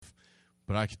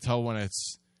But I can tell when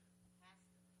it's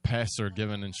pastor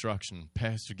giving instruction,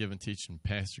 pastor giving teaching,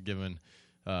 pastor giving,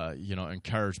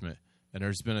 encouragement. And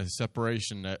there's been a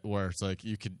separation where it's like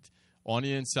you could, on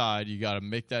the inside, you got to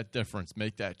make that difference,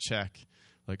 make that check.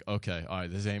 Like, okay, all right,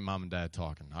 this ain't mom and dad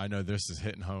talking. I know this is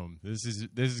hitting home. This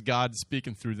is God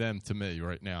speaking through them to me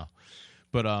right now.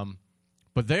 But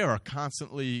they are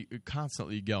constantly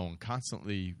going,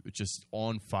 constantly just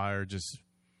on fire. Just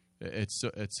it's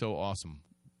so awesome.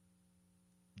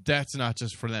 That's not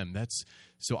just for them. That's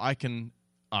so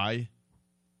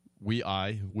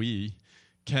we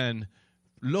can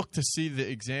look to see the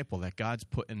example that God's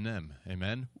put in them.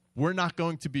 Amen. We're not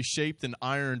going to be shaped and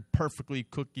ironed perfectly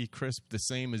cookie crisp the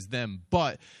same as them,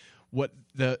 but what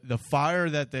the fire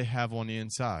that they have on the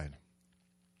inside,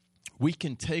 we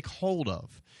can take hold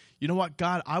of. You know what,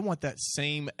 God, I want that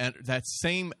same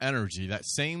energy, that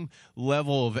same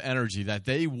level of energy that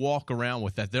they walk around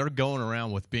with, that they're going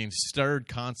around with, being stirred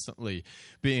constantly,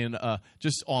 being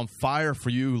just on fire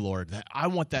for you, Lord. That I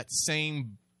want that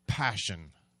same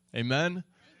passion. Amen?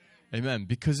 Amen.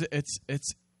 Because it's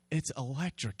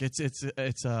electric. It's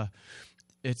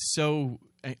so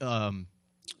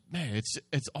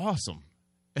it's awesome.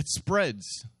 It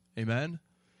spreads. Amen.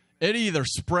 It either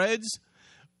spreads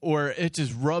or it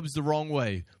just rubs the wrong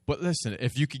way. But listen,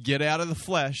 if you could get out of the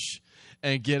flesh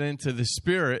and get into the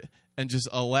spirit and just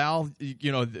allow,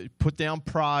 put down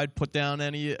pride, put down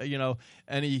any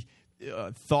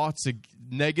thoughts,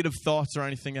 negative thoughts or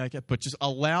anything like that, but just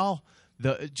allow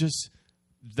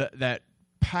that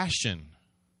passion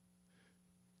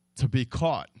to be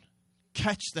caught.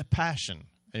 Catch the passion.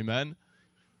 Amen.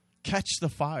 Catch the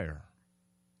fire.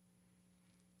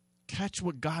 Catch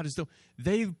what God is doing.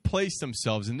 They've placed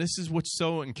themselves, and this is what's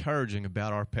so encouraging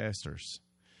about our pastors.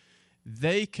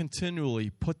 They continually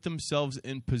put themselves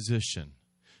in position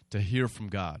to hear from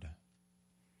God.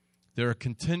 They're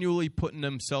continually putting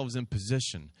themselves in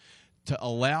position to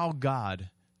allow God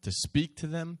to speak to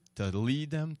them, to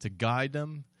lead them, to guide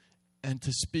them, and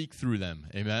to speak through them.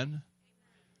 Amen?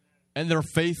 And they're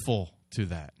faithful to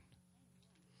that.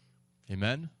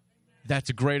 Amen? That's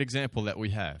a great example that we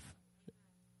have.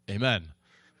 Amen.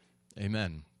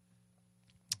 Amen.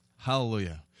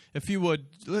 Hallelujah. If you would,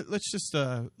 let's just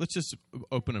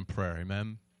open in prayer.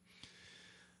 Amen.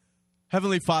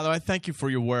 Heavenly Father, I thank you for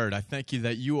your word. I thank you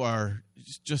that you are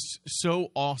just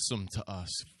so awesome to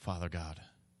us, Father God.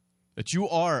 That you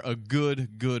are a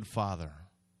good, good Father.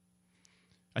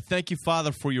 I thank you,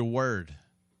 Father, for your word.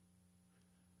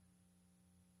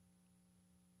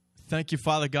 Thank you,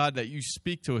 Father God, that you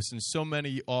speak to us in so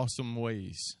many awesome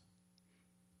ways.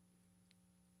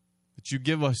 That you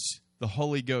give us the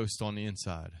Holy Ghost on the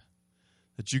inside.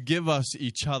 That you give us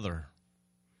each other,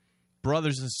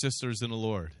 brothers and sisters in the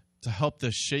Lord, to help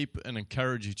to shape and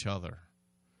encourage each other.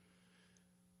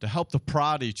 To help to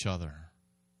prod each other.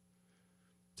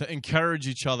 To encourage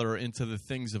each other into the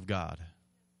things of God.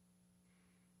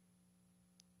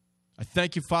 I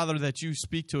thank you, Father, that you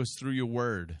speak to us through your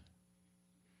word.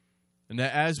 And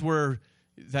that as we're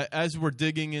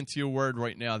digging into your word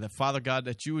right now, that, Father God,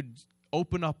 that you would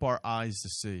open up our eyes to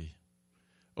see.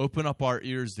 Open up our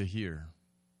ears to hear.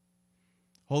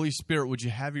 Holy Spirit, would you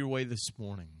have your way this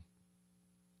morning?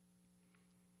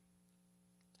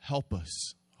 Help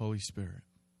us, Holy Spirit.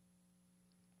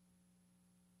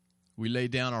 We lay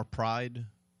down our pride.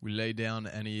 We lay down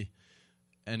anything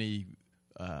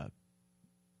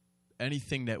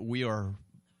that we are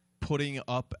putting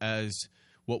up as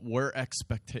what we're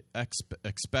expecting,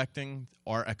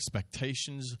 our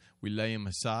expectations. We lay them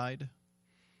aside.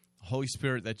 Holy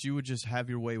Spirit, that you would just have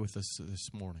your way with us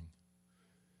this morning.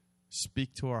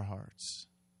 Speak to our hearts.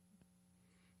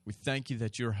 We thank you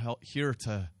that you're here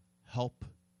to help,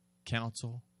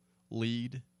 counsel,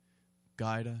 lead,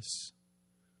 guide us.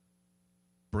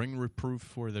 Bring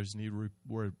reproof where there's need,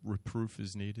 where reproof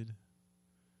is needed.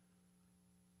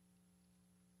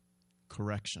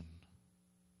 Correction.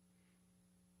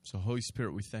 So, Holy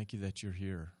Spirit, we thank you that you're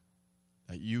here,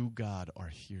 that you, God, are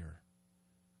here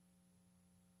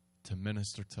to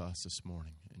minister to us this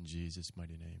morning. In Jesus'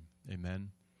 mighty name.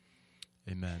 Amen.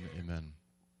 Amen. Amen.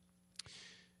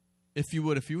 If you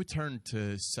would turn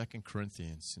to 2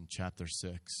 Corinthians in chapter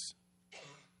 6.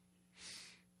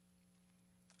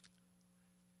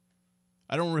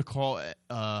 I don't recall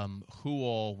who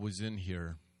all was in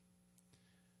here.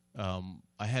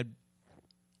 I had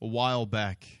a while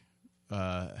back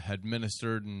had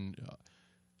ministered, and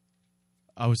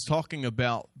I was talking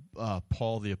about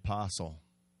Paul the Apostle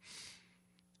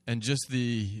and just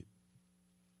the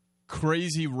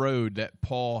crazy road that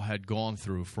Paul had gone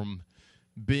through from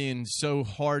being so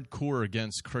hardcore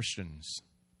against Christians,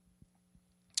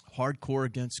 hardcore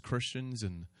against Christians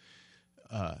and,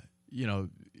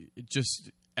 just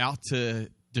out to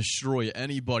destroy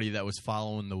anybody that was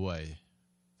following the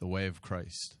way of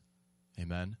Christ.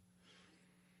 Amen.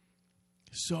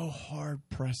 So hard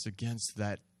pressed against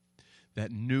that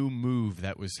new move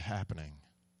that was happening.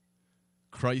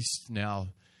 Christ now,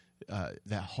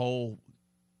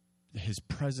 his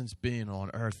presence being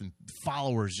on earth and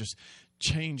followers just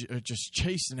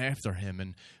chasing after him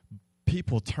and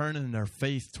people turning their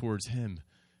faith towards him.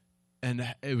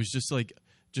 And it was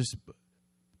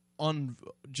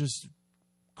just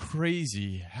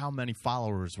crazy how many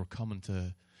followers were coming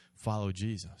to follow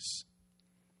Jesus.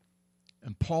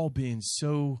 And Paul being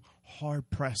so hard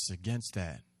pressed against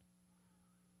that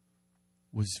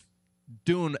was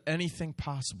doing anything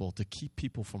possible to keep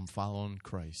people from following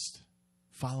Christ,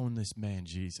 following this man,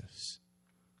 Jesus.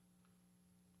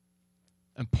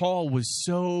 And Paul was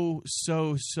so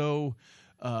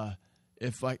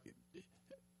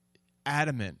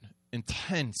adamant,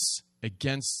 intense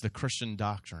against the Christian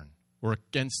doctrine or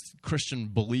against Christian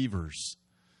believers.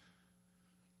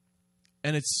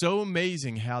 And it's so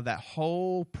amazing how that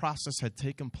whole process had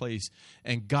taken place,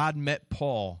 and God met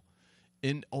Paul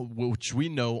which we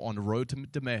know on the road to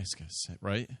Damascus,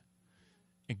 right?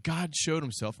 And God showed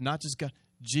himself, not just God,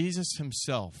 Jesus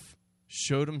himself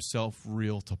showed himself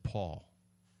real to Paul.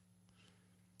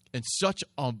 And such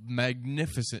a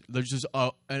magnificent, there's just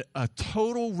a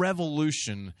total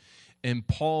revolution in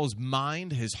Paul's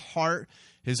mind, his heart,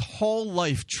 his whole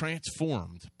life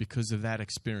transformed because of that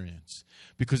experience.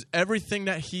 Because everything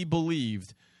that he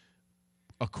believed,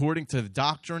 according to the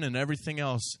doctrine and everything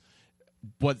else,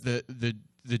 what the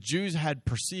Jews had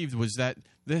perceived was that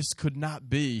this could not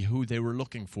be who they were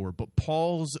looking for. But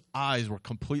Paul's eyes were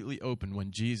completely open when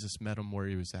Jesus met him where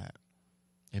he was at.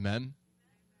 Amen?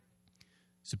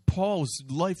 So Paul's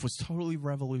life was totally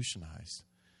revolutionized.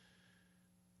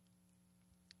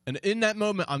 And in that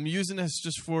moment, I'm using this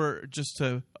just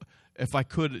a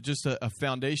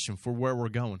foundation for where we're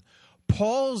going.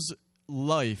 Paul's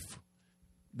life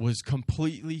was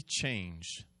completely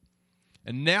changed.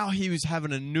 And now he was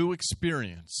having a new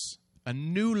experience, a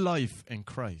new life in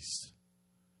Christ.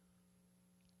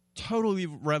 Totally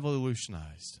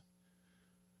revolutionized.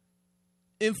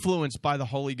 Influenced by the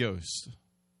Holy Ghost.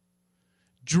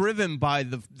 Driven by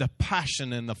the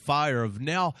passion and the fire of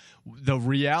now the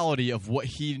reality of what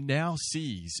he now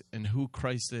sees and who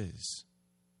Christ is.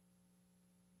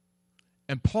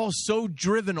 And Paul's so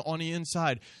driven on the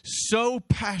inside, so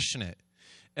passionate.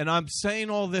 And I'm saying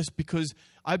all this because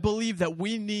I believe that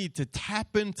we need to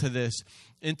tap into this,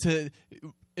 into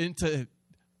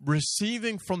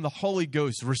receiving from the Holy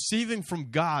Ghost, receiving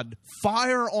from God,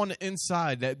 fire on the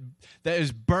inside that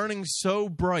is burning so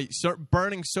bright,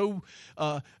 burning so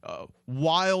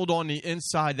wild on the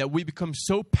inside that we become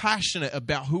so passionate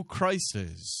about who Christ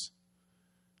is.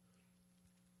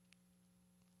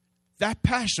 That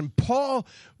passion, Paul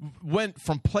went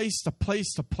from place to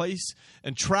place to place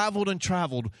and traveled and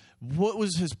traveled. What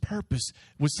was his purpose?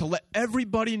 Was to let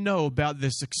everybody know about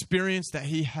this experience that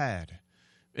he had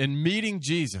in meeting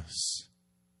Jesus.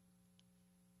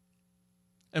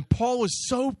 And Paul was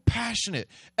so passionate.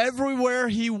 Everywhere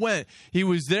he went, he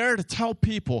was there to tell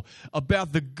people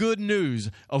about the good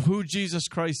news of who Jesus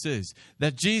Christ is.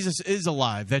 That Jesus is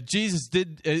alive. That Jesus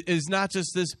is not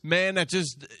just this man that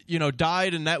just,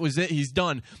 died and that was it, he's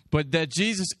done. But that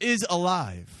Jesus is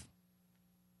alive.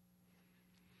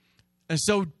 And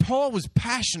so Paul was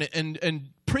passionate and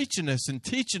preaching this and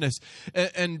teaching us.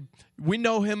 And we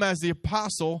know him as the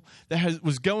apostle that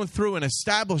was going through and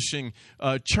establishing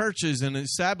churches and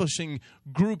establishing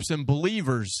groups and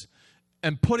believers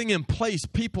and putting in place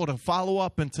people to follow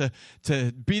up and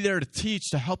to be there to teach,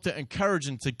 to help to encourage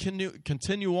and to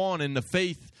continue on in the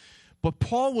faith. But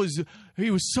Paul was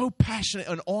so passionate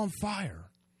and on fire.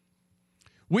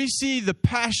 We see the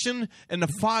passion and the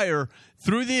fire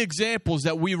through the examples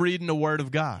that we read in the Word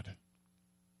of God.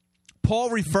 Paul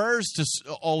refers to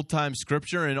old-time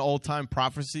scripture and old-time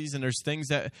prophecies, and there's things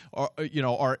that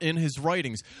are in his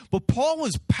writings. But Paul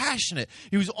was passionate.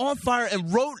 He was on fire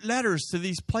and wrote letters to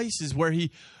these places where he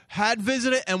had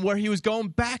visited and where he was going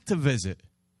back to visit.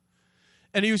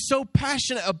 And he was so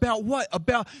passionate about what?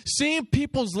 About seeing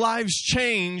people's lives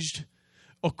changed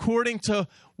according to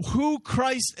who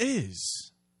Christ is.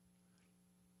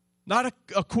 Not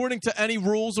according to any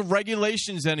rules or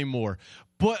regulations anymore,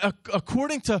 but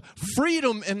according to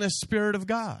freedom in the Spirit of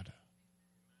God.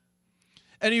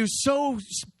 And he was so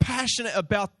passionate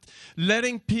about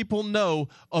letting people know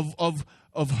of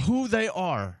who they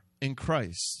are in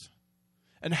Christ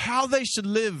and how they should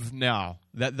live now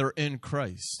that they're in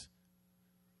Christ.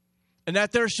 And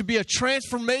that there should be a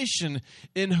transformation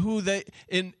in who they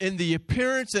in the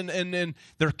appearance and in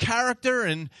their character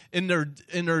and in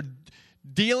their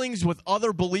dealings with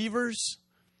other believers.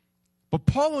 But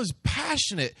Paul was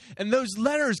passionate, and those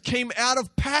letters came out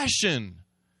of passion.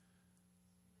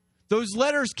 Those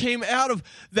letters came out of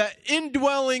that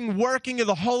indwelling working of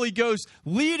the Holy Ghost,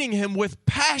 leading him with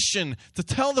passion to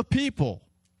tell the people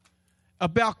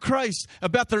about Christ,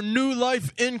 about their new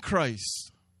life in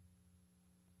Christ.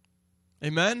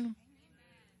 Amen?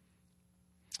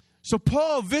 So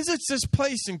Paul visits this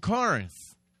place in Corinth.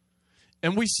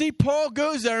 And we see Paul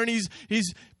goes there and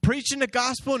he's preaching the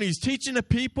gospel and he's teaching the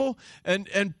people.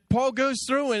 And Paul goes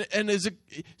through and is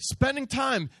spending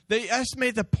time. They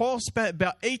estimate that Paul spent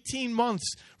about 18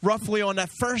 months roughly on that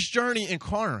first journey in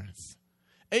Corinth.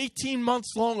 18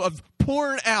 months long of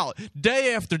pouring out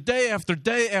day after day after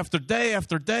day after day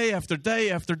after day after day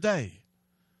after day.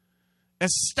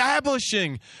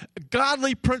 Establishing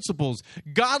godly principles,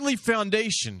 godly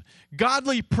foundation,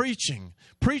 godly preaching,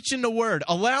 preaching the word,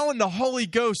 allowing the Holy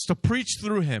Ghost to preach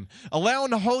through him, allowing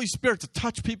the Holy Spirit to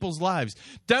touch people's lives,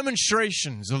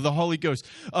 demonstrations of the Holy Ghost,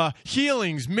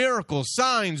 healings, miracles,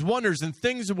 signs, wonders, and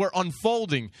things that were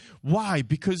unfolding. Why?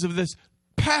 Because of this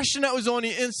passion that was on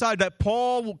the inside that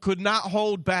Paul could not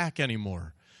hold back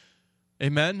anymore.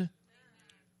 Amen?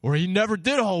 Or he never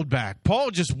did hold back. Paul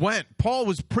just went. Paul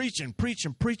was preaching.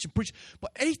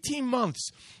 But 18 months,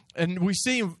 and we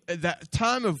see at that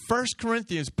time of 1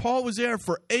 Corinthians, Paul was there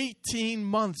for 18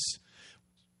 months.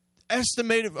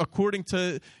 Estimated according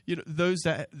to those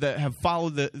that have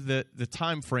followed the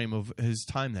time frame of his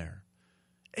time there.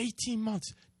 18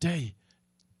 months, day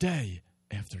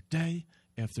after day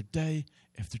after day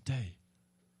after day.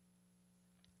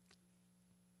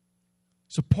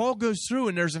 So Paul goes through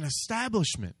and there's an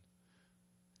establishment.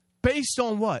 Based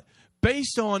on what?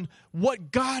 Based on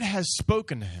what God has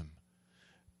spoken to him.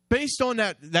 Based on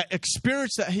that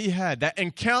experience that he had, that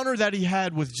encounter that he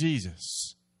had with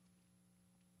Jesus.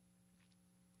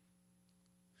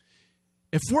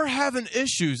 If we're having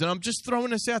issues, and I'm just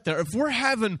throwing this out there, if we're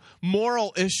having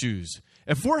moral issues,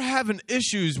 if we're having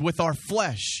issues with our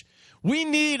flesh, we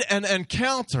need an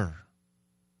encounter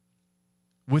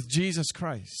with Jesus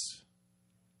Christ.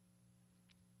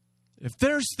 If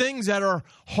there's things that are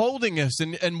holding us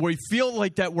and we feel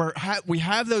like that we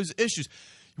have those issues,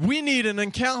 we need an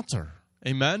encounter.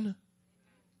 Amen?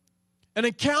 An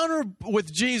encounter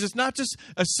with Jesus, not just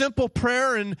a simple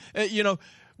prayer. And,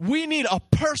 we need a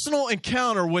personal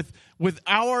encounter with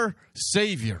our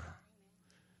Savior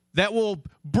that will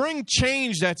bring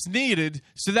change that's needed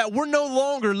so that we're no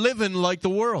longer living like the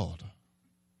world.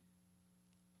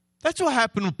 That's what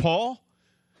happened with Paul.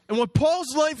 And when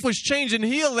Paul's life was changing,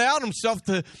 he allowed himself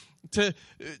to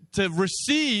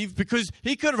receive, because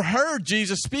he could have heard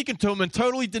Jesus speaking to him and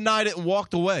totally denied it and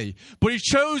walked away. But he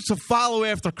chose to follow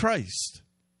after Christ.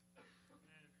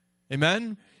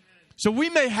 Amen? So we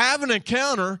may have an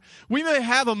encounter. We may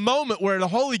have a moment where the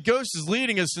Holy Ghost is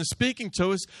leading us and speaking to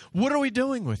us. What are we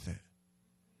doing with it?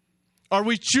 Are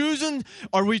we choosing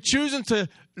to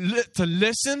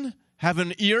listen, have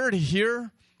an ear to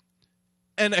hear,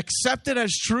 and accept it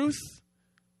as truth?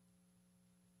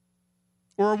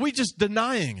 Or are we just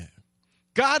denying it?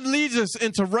 God leads us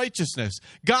into righteousness.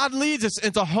 God leads us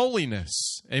into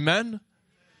holiness. Amen?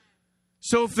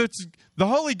 So if it's the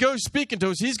Holy Ghost speaking to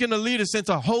us, he's going to lead us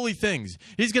into holy things.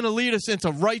 He's going to lead us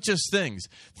into righteous things.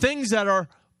 Things that are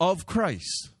of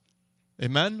Christ.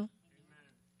 Amen?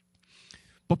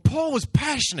 But Paul was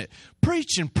passionate.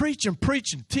 Preaching,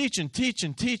 teaching.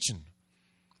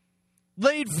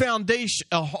 Laid foundation,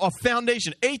 a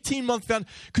foundation, 18-month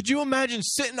foundation. Could you imagine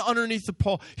sitting underneath the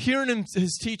Paul, hearing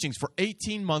his teachings for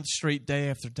 18 months straight, day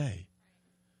after day?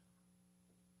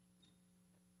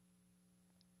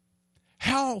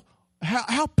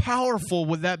 How powerful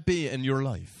would that be in your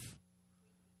life?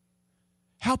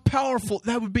 How powerful,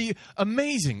 that would be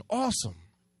amazing, awesome.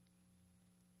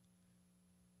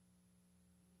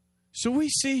 So we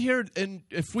see here,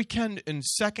 if we can, in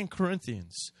 2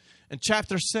 Corinthians, in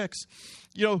chapter 6,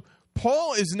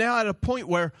 Paul is now at a point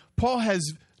where Paul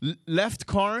has left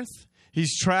Corinth.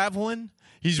 He's traveling.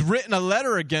 He's written a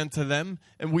letter again to them,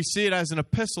 and we see it as an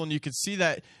epistle, and you can see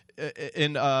that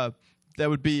in that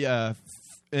would be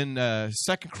in 2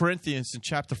 Corinthians in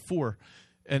chapter 4,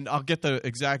 and I'll get the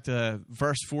exact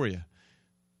verse for you.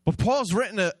 But Paul's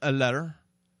written a letter.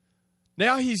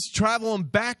 Now he's traveling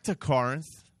back to Corinth.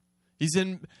 He's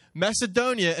in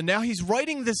Macedonia, and now he's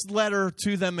writing this letter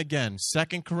to them again.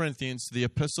 2 Corinthians, the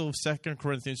epistle of 2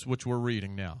 Corinthians, which we're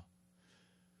reading now.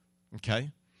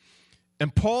 Okay?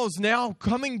 And Paul is now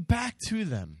coming back to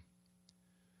them.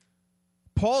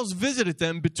 Paul's visited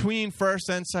them between 1st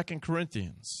and 2nd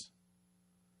Corinthians.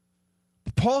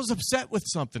 But Paul's upset with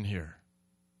something here.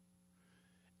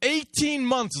 18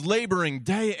 months laboring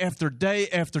day after day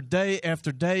after day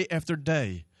after day after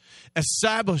day,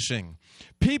 establishing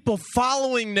people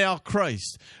following now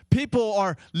Christ. People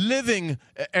are living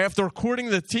after according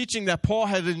to the teaching that Paul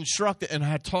had instructed and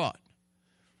had taught.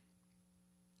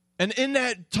 And in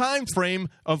that time frame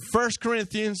of 1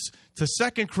 Corinthians to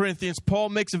 2 Corinthians, Paul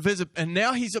makes a visit, and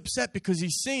now he's upset because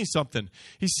he's seeing something.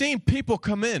 He's seeing people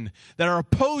come in that are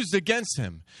opposed against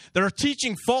him, that are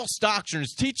teaching false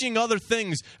doctrines, teaching other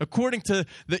things according to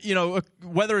the,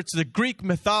 whether it's the Greek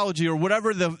mythology or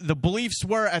whatever the beliefs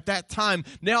were at that time,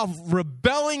 now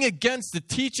rebelling against the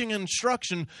teaching and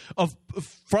instruction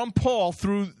from Paul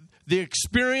through the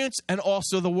experience and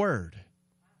also the word.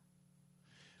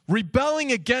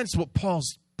 Rebelling against what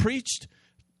Paul's preached,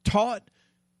 taught,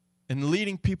 and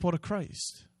leading people to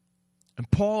Christ. And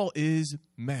Paul is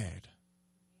mad.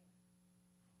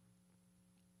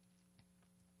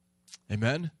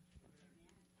 Amen?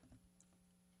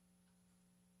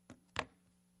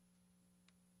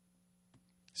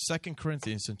 Second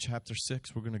Corinthians in chapter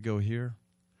 6, we're going to go here.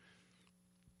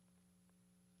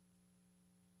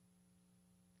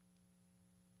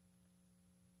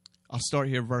 I'll start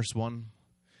here, verse 1.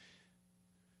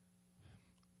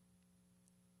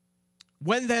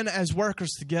 When then, as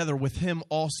workers together with him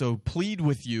also, plead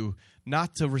with you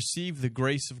not to receive the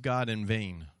grace of God in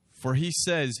vain. For he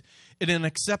says, in an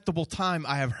acceptable time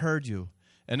I have heard you,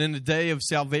 and in the day of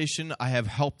salvation I have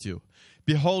helped you.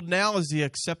 Behold, now is the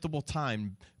acceptable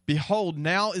time. Behold,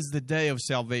 now is the day of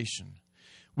salvation.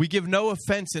 We give no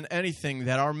offense in anything,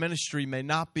 that our ministry may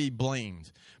not be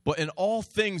blamed. But in all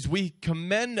things we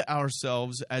commend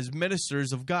ourselves as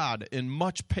ministers of God, in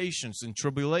much patience, in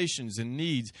tribulations, in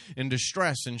needs, in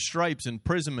distress, in stripes,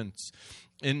 imprisonments,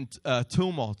 in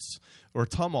tumults,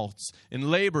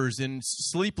 in labors, in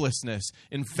sleeplessness,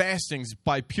 in fastings,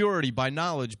 by purity, by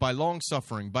knowledge, by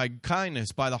longsuffering, by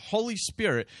kindness, by the Holy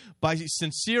Spirit, by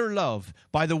sincere love,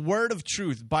 by the word of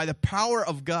truth, by the power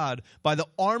of God, by the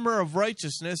armor of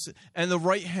righteousness, and the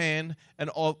right hand and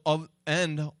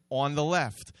on the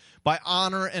left, by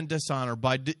honor and dishonor,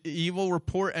 by evil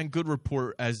report and good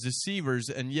report, as deceivers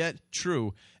and yet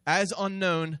true, as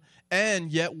unknown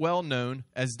and yet well known,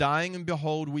 as dying and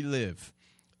behold we live,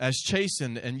 as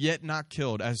chastened and yet not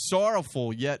killed, as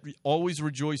sorrowful yet always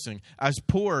rejoicing, as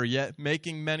poor yet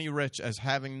making many rich, as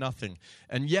having nothing,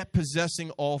 and yet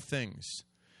possessing all things.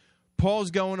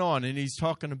 Paul's going on, and he's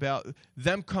talking about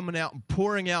them coming out and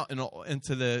pouring out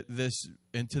into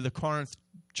the Corinth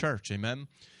church. Amen.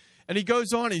 And he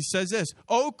goes on, he says this,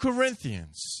 O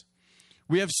Corinthians,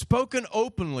 we have spoken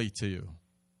openly to you.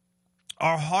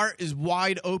 Our heart is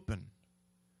wide open.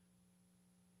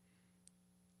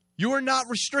 You are not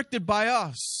restricted by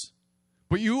us,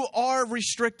 but you are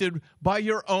restricted by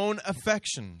your own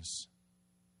affections.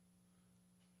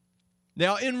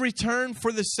 Now, in return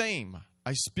for the same,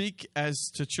 I speak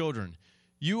as to children.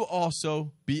 You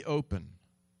also be open.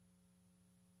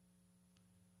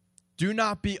 Do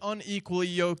not be unequally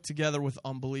yoked together with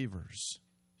unbelievers.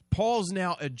 Paul's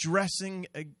now addressing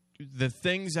the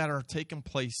things that are taking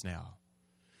place now.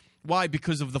 Why?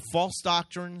 Because of the false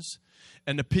doctrines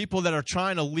and the people that are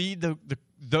trying to lead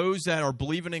those that are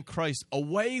believing in Christ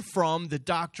away from the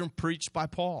doctrine preached by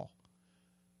Paul.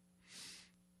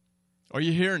 Are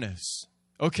you hearing this?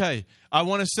 Okay, I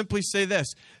want to simply say this.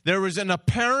 There was an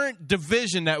apparent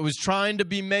division that was trying to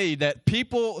be made, that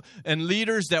people and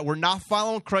leaders that were not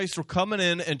following Christ were coming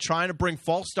in and trying to bring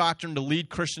false doctrine to lead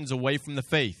Christians away from the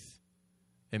faith.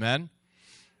 Amen?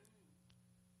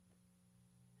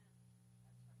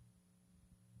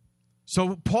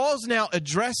 So Paul's now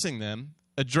addressing them,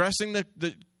 addressing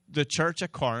the church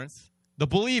at Corinth, the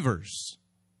believers,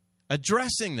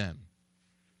 addressing them.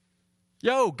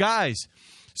 Yo, guys,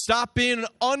 stop being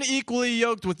unequally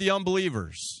yoked with the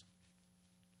unbelievers.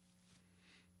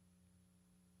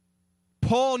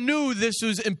 Paul knew this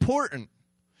was important.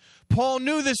 Paul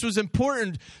knew this was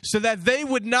important so that they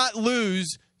would not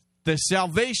lose the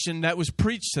salvation that was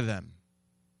preached to them.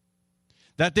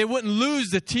 That they wouldn't lose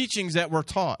the teachings that were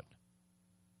taught.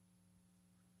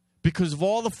 Because of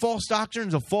all the false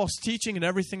doctrines of false teaching and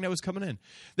everything that was coming in.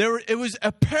 It was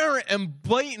apparent and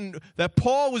blatant that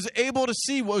Paul was able to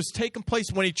see what was taking place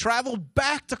when he traveled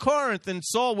back to Corinth and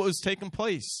saw what was taking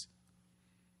place.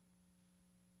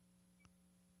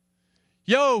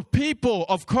 Yo, people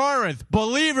of Corinth,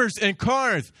 believers in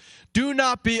Corinth, do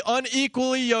not be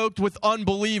unequally yoked with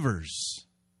unbelievers.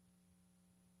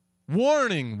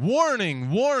 Warning,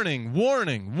 warning, warning,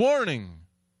 warning, warning.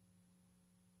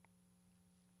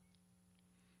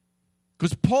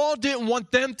 Because Paul didn't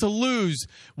want them to lose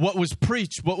what was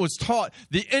preached, what was taught,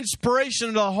 the inspiration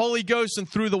of the Holy Ghost and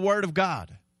through the Word of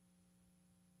God.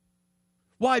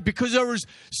 Why? Because there was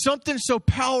something so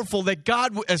powerful that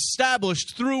God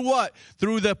established through what?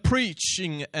 Through the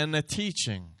preaching and the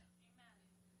teaching.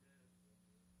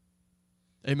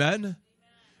 Amen?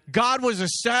 God was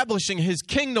establishing his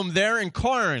kingdom there in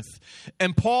Corinth.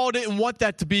 And Paul didn't want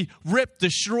that to be ripped,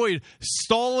 destroyed,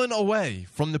 stolen away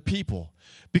from the people,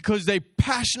 because they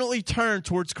passionately turned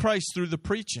towards Christ through the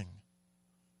preaching.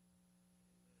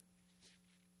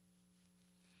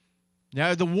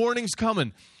 Now the warning's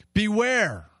coming.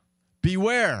 Beware,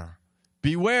 beware,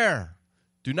 beware.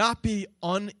 Do not be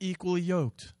unequally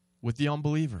yoked with the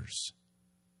unbelievers.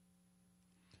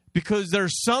 Because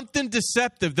there's something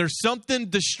deceptive, there's something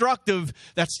destructive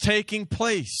that's taking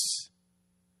place.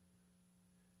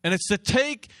 And it's to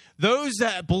take those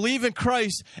that believe in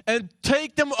Christ and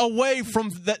take them away from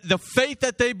the faith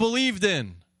that they believed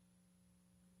in.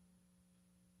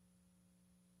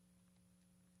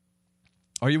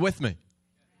 Are you with me?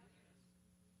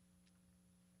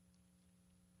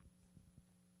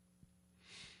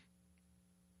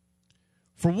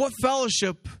 For what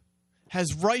fellowship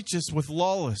has righteous with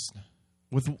lawlessness?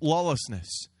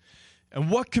 And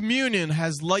what communion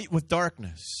has light with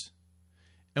darkness?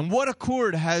 And what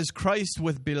accord has Christ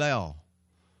with Belial?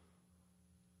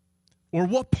 Or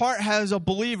what part has a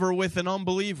believer with an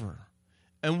unbeliever?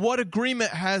 And what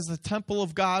agreement has the temple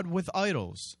of God with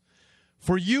idols?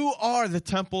 For you are the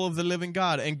temple of the living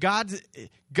God. And God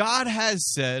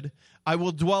has said, I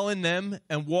will dwell in them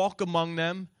and walk among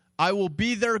them. I will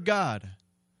be their God,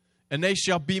 and they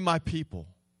shall be my people.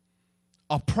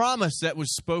 A promise that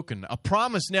was spoken. A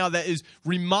promise now that is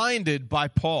reminded by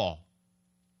Paul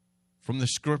from the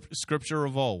scripture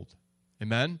of old.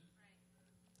 Amen?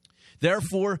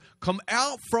 Therefore, come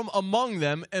out from among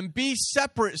them and be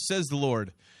separate, says the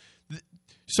Lord.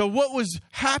 So what was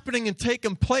happening and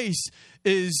taking place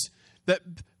is that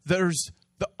there's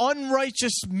the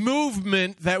unrighteous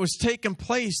movement that was taking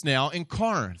place now in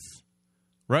Corinth.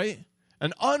 Right?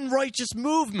 An unrighteous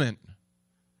movement.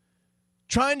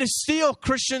 Trying to steal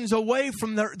Christians away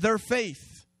from their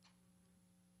faith.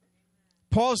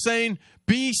 Paul's saying,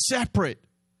 be separate.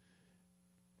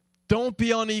 Don't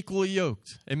be unequally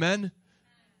yoked. Amen?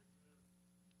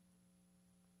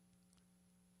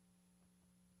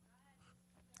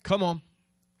 Come on.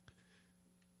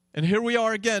 And here we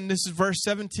are again. This is verse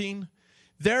 17.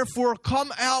 Therefore,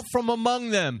 come out from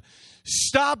among them.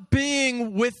 Stop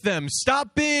being with them.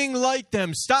 Stop being like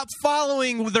them. Stop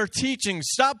following their teaching.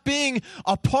 Stop being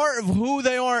a part of who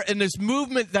they are in this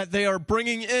movement that they are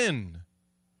bringing in.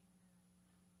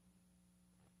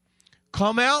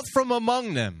 Come out from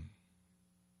among them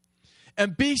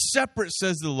and be separate,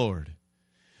 says the Lord.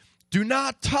 Do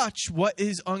not touch what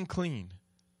is unclean,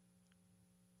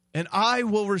 and I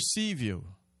will receive you.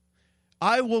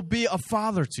 I will be a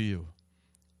father to you,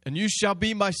 and you shall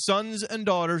be my sons and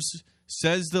daughters,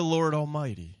 says the Lord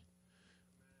Almighty.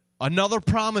 Another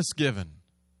promise given.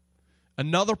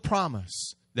 Another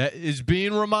promise that is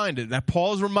being reminded, that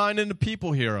Paul's reminding the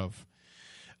people here of.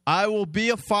 I will be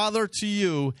a father to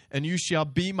you, and you shall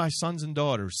be my sons and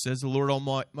daughters, says the Lord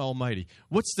Almighty.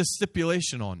 What's the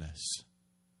stipulation on this?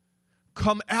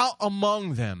 Come out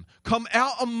among them. Come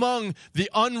out among the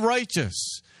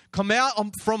unrighteous. Come out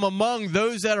from among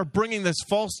those that are bringing this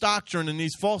false doctrine and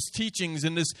these false teachings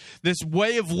and this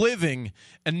way of living,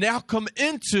 and now come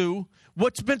into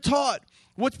what's been taught,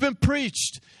 what's been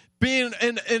preached, being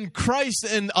in Christ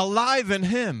and alive in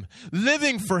Him,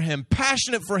 living for Him,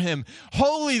 passionate for Him,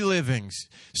 holy livings,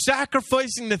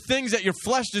 sacrificing the things that your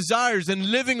flesh desires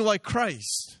and living like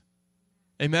Christ.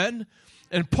 Amen?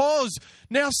 And Paul's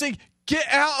now saying, get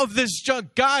out of this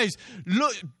junk. Guys,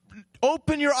 look,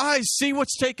 open your eyes, see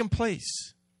what's taking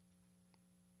place.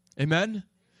 Amen?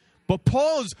 But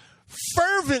Paul's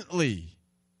fervently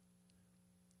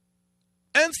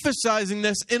emphasizing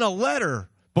this in a letter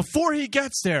before he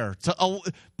gets there,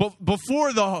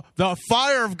 before the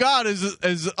fire of God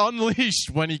is unleashed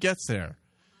when he gets there.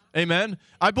 Amen?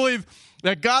 I believe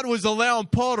that God was allowing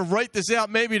Paul to write this out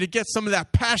maybe to get some of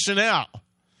that passion out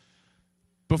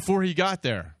before he got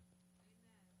there.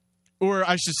 Or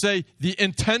I should say, the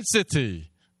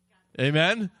intensity.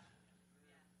 Amen?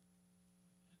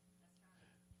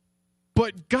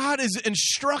 But God is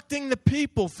instructing the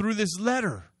people through this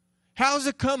letter. How's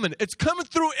it coming? It's coming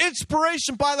through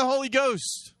inspiration by the Holy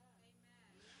Ghost.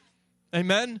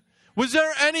 Amen? Was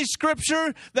there any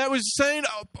scripture that was saying,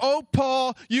 oh,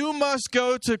 Paul, you must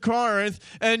go to Corinth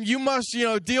and you must,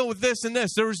 deal with this and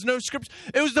this? There was no scripture.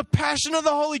 It was the passion of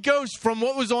the Holy Ghost from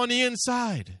what was on the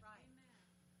inside.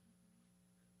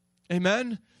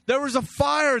 Amen? There was a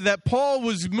fire that Paul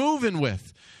was moving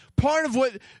with. Part of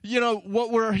what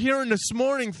we're hearing this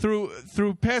morning through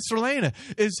Pastor Lena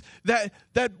is that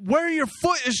where your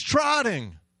foot is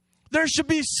trotting, there should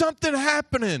be something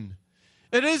happening.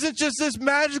 It isn't just this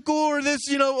magical or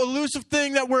this, elusive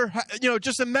thing that we're,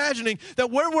 just imagining, that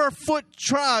where our foot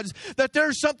trods, that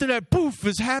there's something that, poof,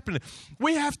 is happening.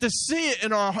 We have to see it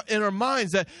in our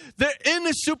minds, that there, in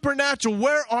the supernatural,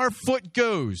 where our foot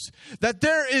goes, that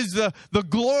there is the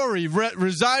glory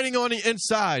residing on the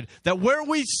inside, that where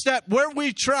we step, where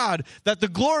we trod, that the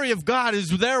glory of God is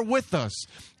there with us.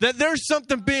 That there's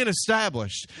something being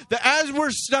established. That as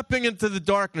we're stepping into the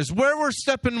darkness, where we're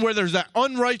stepping, where there's that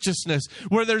unrighteousness,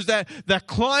 where there's that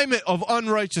climate of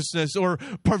unrighteousness or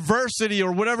perversity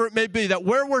or whatever it may be, that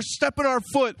where we're stepping our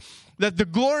foot, that the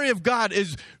glory of God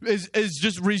is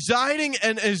just residing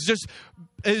and is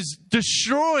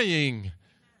destroying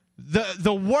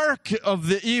the work of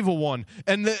the evil one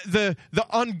and the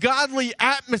ungodly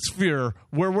atmosphere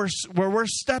where we're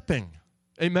stepping.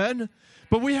 Amen.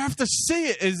 But we have to see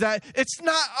it, is that it's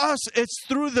not us. It's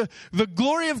through the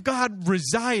glory of God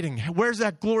residing. Where's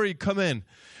that glory come in?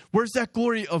 Where's that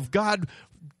glory of God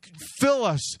fill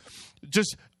us?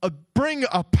 Just bring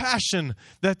a passion,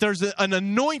 that there's an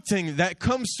anointing that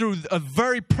comes through a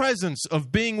very presence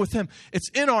of being with Him. It's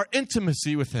in our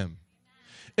intimacy with Him.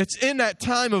 It's in that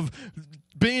time of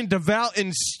being devout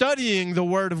and studying the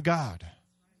Word of God.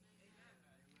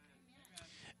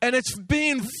 And it's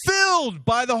being filled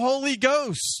by the Holy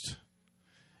Ghost.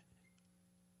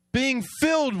 Being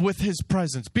filled with His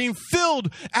presence. Being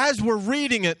filled as we're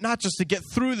reading it, not just to get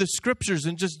through the Scriptures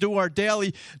and just do our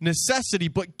daily necessity,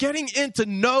 but getting in to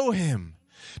know Him.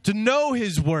 To know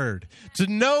His Word. To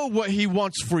know what He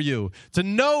wants for you. To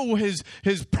know His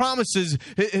promises.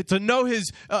 To know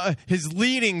His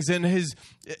leadings and His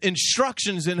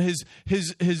instructions and His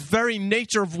very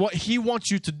nature of what He wants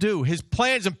you to do. His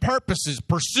plans and purposes,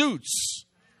 pursuits.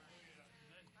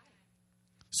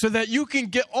 So that you can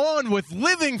get on with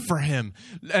living for Him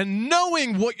and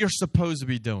knowing what you're supposed to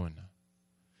be doing.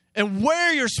 And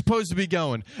where you're supposed to be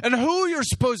going. And who you're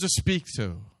supposed to speak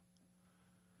to.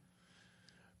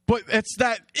 But it's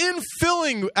that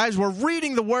infilling, as we're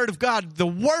reading the Word of God, the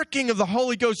working of the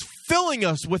Holy Ghost filling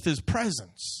us with His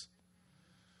presence.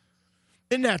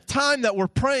 In that time that we're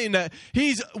praying, that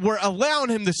we're allowing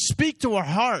Him to speak to our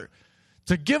heart,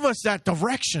 to give us that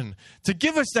direction, to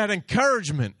give us that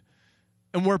encouragement.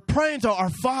 And we're praying to our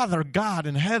Father God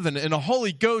in heaven, and the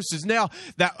Holy Ghost is now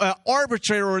that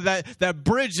arbitrator, or that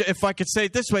bridge, if I could say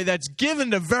it this way, that's given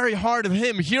the very heart of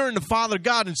Him, hearing the Father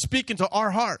God and speaking to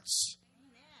our hearts.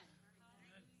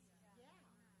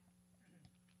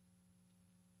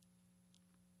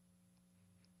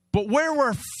 But where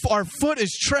our foot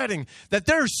is treading, that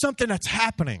there's something that's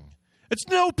happening. It's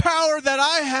no power that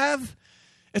I have.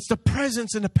 It's the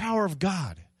presence and the power of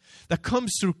God that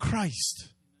comes through Christ.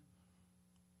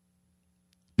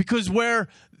 Because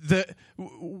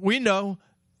we know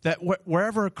that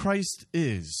wherever Christ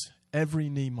is, every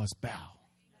knee must bow.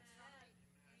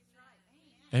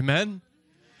 Amen?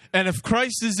 And if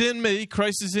Christ is in me,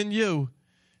 Christ is in you,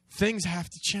 things have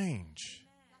to change.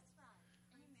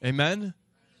 Amen?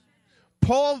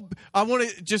 Paul, I want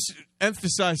to just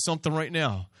emphasize something right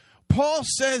now. Paul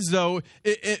says, though,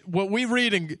 what we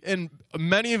read in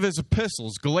many of his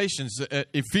epistles, Galatians,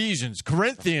 Ephesians,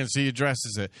 Corinthians, he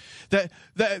addresses it,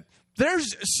 that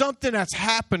there's something that's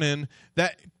happening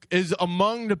that is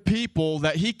among the people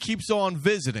that he keeps on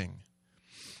visiting.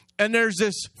 And there's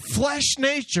this flesh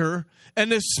nature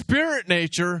and this spirit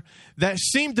nature that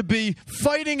seem to be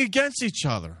fighting against each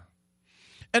other.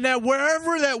 And that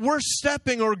wherever that we're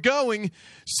stepping or going,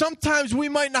 sometimes we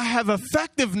might not have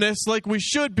effectiveness like we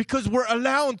should because we're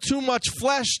allowing too much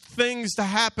flesh things to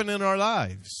happen in our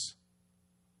lives.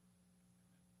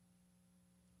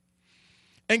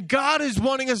 And God is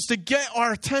wanting us to get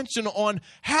our attention on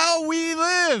how we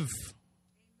live.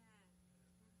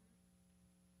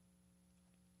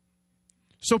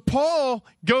 So Paul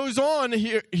goes on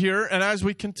here, and as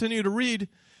we continue to read,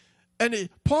 and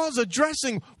Paul's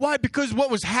addressing why, because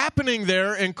what was happening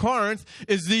there in Corinth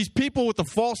is these people with the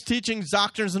false teachings,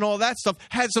 doctrines, and all that stuff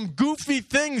had some goofy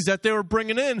things that they were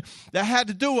bringing in that had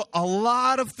to do with a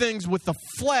lot of things with the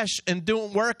flesh and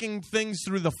working things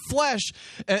through the flesh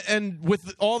and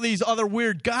with all these other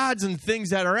weird gods and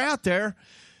things that are out there,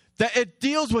 that it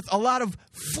deals with a lot of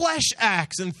flesh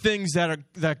acts and things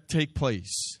that take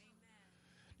place.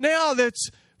 Now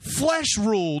that's flesh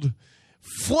ruled,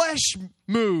 flesh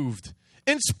moved,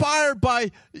 inspired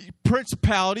by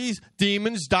principalities,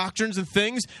 demons, doctrines, and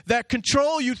things that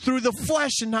control you through the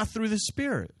flesh and not through the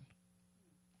spirit.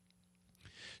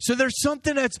 So there's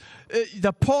something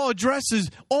that Paul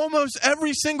addresses almost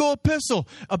every single epistle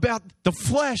about the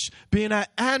flesh being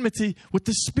at enmity with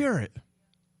the Spirit.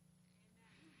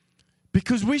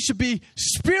 Because we should be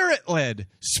Spirit-led,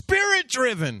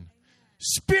 Spirit-driven,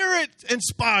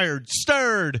 Spirit-inspired,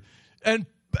 stirred, and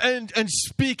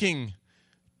speaking,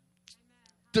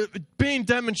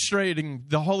 demonstrating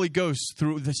the Holy Ghost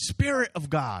through the Spirit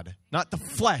of God, not the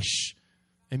flesh.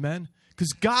 Amen? Because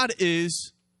God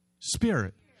is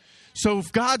Spirit. So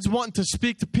if God's wanting to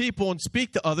speak to people and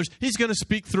speak to others, He's going to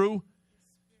speak through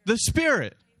the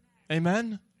Spirit.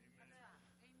 Amen?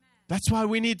 That's why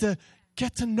we need to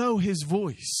get to know His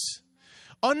voice.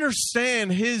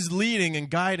 Understand His leading and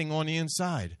guiding on the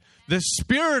inside. The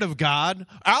Spirit of God,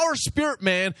 our spirit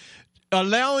man,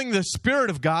 allowing the Spirit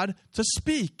of God to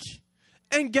speak.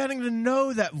 And getting to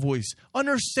know that voice.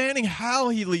 Understanding how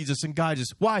He leads us and guides us.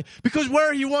 Why? Because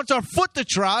where He wants our foot to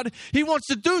trod, He wants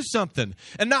to do something.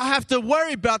 And not have to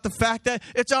worry about the fact that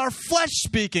it's our flesh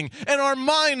speaking and our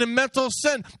mind and mental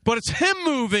sin. But it's Him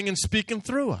moving and speaking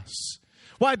through us.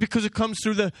 Why? Because it comes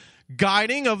through the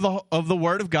guiding of the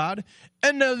Word of God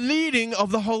and the leading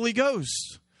of the Holy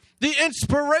Ghost. The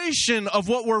inspiration of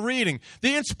what we're reading.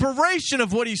 The inspiration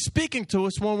of what He's speaking to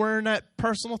us when we're in that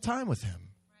personal time with Him.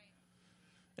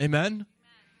 Amen?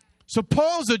 So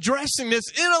Paul's addressing this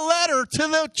in a letter to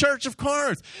the church of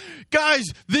Corinth. Guys,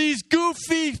 these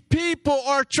goofy people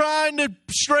are trying to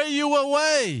stray you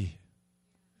away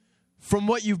from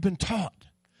what you've been taught,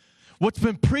 what's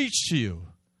been preached to you.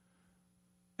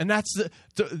 And that's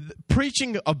the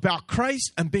preaching about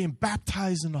Christ and being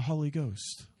baptized in the Holy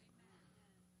Ghost.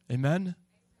 Amen?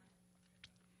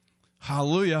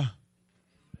 Hallelujah.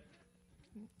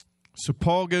 So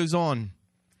Paul goes on.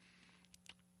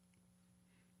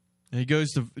 And he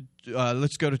goes to,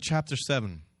 let's go to chapter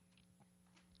 7.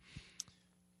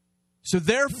 So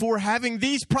therefore, having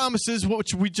these promises,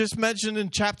 which we just mentioned in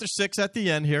chapter 6 at the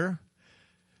end here,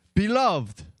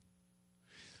 beloved,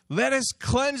 let us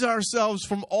cleanse ourselves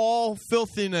from all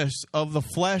filthiness of the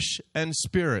flesh and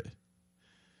spirit,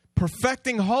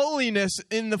 perfecting holiness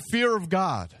in the fear of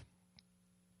God.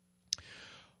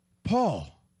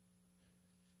 Paul,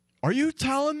 are you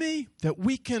telling me that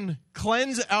we can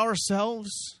cleanse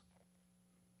ourselves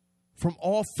from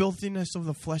all filthiness of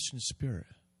the flesh and spirit?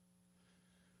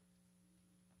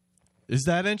 Is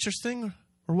that interesting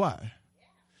or what?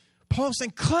 Paul's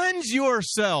saying, cleanse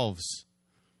yourselves.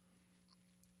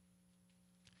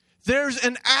 There's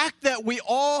an act that we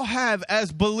all have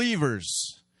as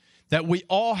believers that we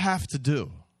all have to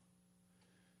do.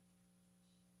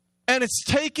 And it's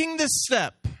taking the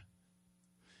step.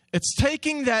 It's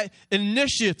taking that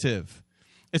initiative.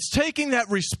 It's taking that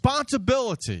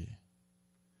responsibility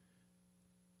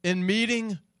in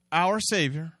meeting our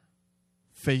Savior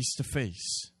face to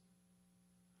face.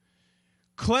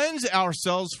 Cleanse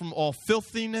ourselves from all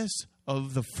filthiness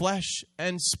of the flesh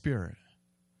and spirit.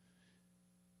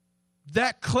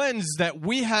 That cleanse that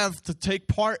we have to take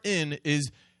part in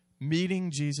is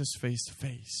meeting Jesus face to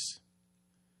face.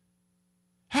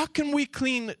 How can we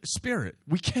clean spirit?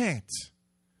 We can't.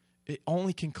 It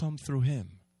only can come through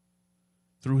Him,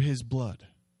 through His blood,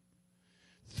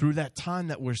 through that time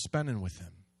that we're spending with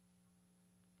Him.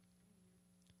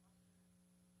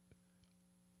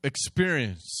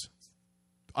 Experience.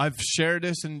 I've shared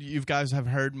this, and you guys have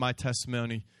heard my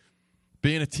testimony.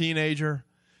 Being a teenager,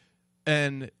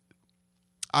 and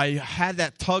I had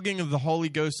that tugging of the Holy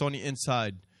Ghost on the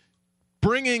inside,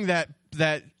 bringing that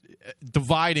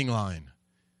dividing line,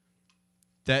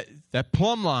 that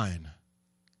plumb line,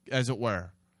 as it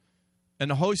were.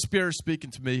 And the Holy Spirit speaking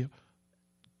to me,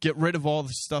 get rid of all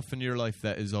the stuff in your life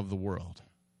that is of the world.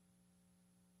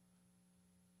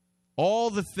 All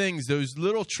the things, those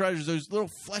little treasures, those little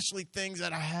fleshly things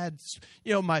that I had,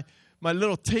 my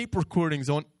little tape recordings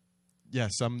on.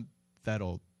 Yes, I'm that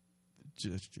old.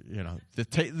 Just,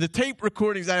 the tape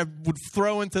recordings I would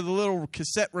throw into the little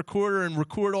cassette recorder and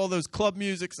record all those club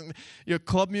music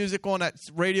on that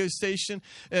radio station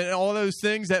and all those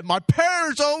things that my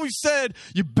parents always said,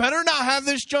 you better not have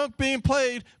this junk being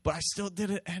played, but I still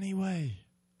did it anyway.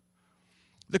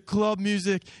 The club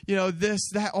music, this,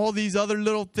 that, all these other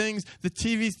little things, the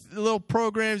TV little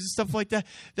programs and stuff like that,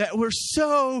 that were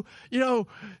so,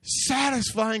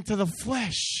 satisfying to the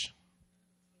flesh.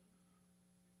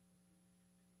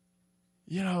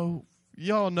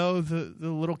 Y'all know the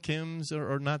little Kims,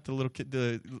 or not the little kid,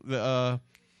 the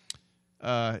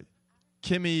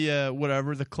Kimmy,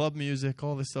 whatever, the club music,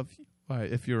 all this stuff,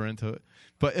 if you're into it.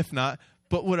 But if not,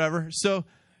 but whatever. So,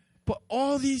 but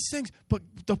all these things. But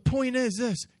the point is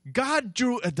this. God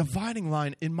drew a dividing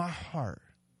line in my heart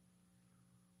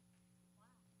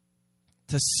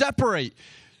to separate.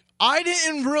 I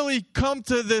didn't really come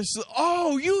to this,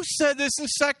 oh, you said this in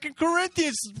 2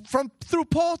 Corinthians through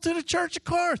Paul to the church of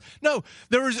Corinth. No,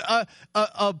 there was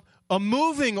a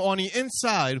moving on the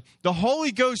inside, the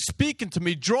Holy Ghost speaking to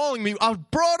me, drawing me. I was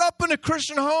brought up in a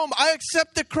Christian home. I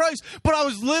accepted Christ, but I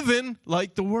was living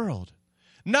like the world.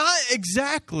 Not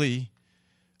exactly,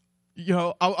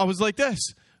 I was like this.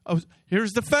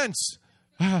 Here's the fence.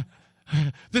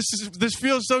 This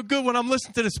feels so good when I'm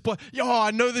listening to this.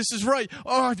 I know this is right.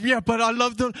 Oh, yeah, but I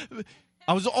love them.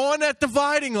 I was on that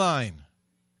dividing line.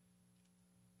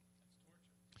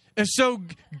 And so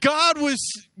God was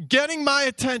getting my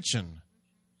attention.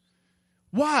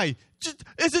 Why?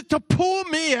 Is it to pull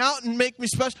me out and make me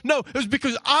special? No, it was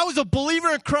because I was a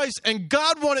believer in Christ and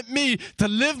God wanted me to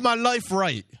live my life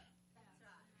right.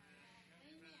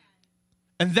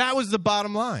 And that was the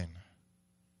bottom line.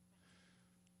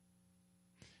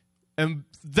 And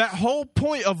that whole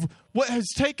point of what has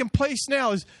taken place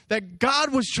now is that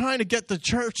God was trying to get the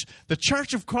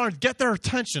church of Corinth, get their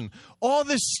attention. All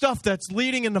this stuff that's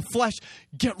leading in the flesh,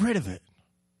 get rid of it.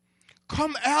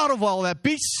 Come out of all that.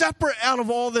 Be separate out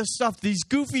of all this stuff, these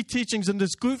goofy teachings and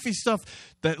this goofy stuff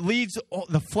that leads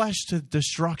the flesh to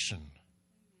destruction.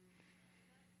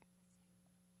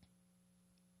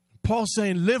 Paul's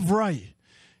saying, live right.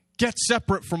 Get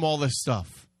separate from all this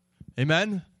stuff.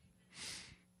 Amen?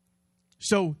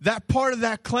 So that part of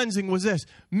that cleansing was this.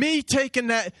 Me taking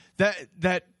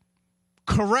that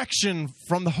correction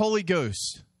from the Holy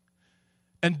Ghost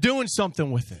and doing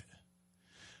something with it.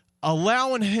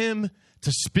 Allowing him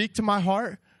to speak to my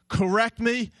heart, correct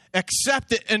me,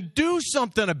 accept it, and do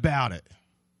something about it.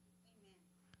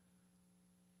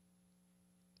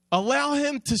 Allow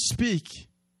him to speak,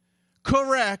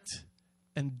 correct,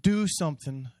 and do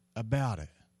something about it.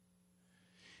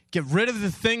 Get rid of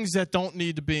the things that don't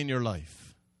need to be in your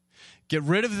life. Get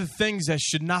rid of the things that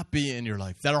should not be in your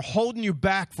life, that are holding you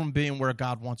back from being where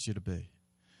God wants you to be.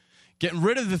 Getting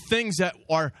rid of the things that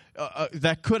are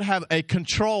that could have a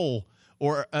control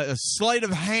or a sleight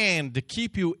of hand to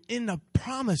keep you in the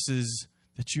promises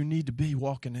that you need to be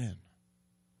walking in.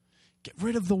 Get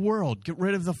rid of the world. Get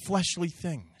rid of the fleshly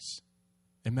things.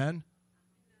 Amen?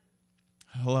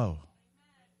 Hello.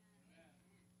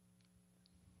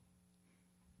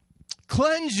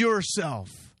 Cleanse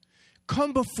yourself.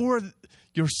 Come before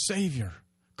your Savior.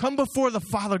 Come before the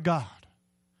Father God.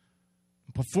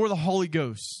 Before the Holy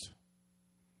Ghost.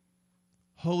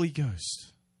 Holy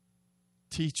Ghost,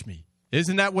 teach me.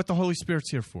 Isn't that what the Holy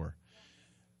Spirit's here for?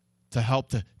 To help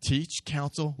to teach,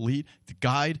 counsel, lead, to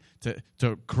guide,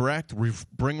 to correct,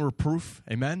 bring reproof.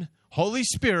 Amen? Holy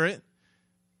Spirit,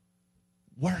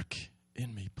 work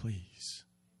in me, please.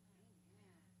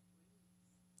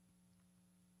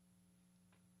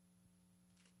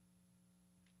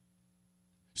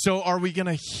 So are we going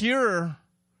to hear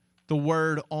the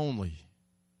word only?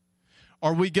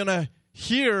 Are we going to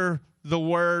hear the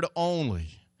word only?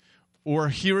 Or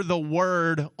hear the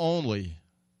word only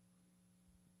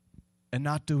and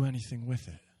not do anything with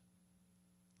it?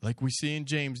 Like we see in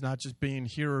James, not just being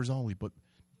hearers only, but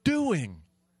doing.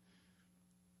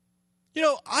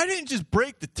 I didn't just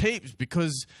break the tapes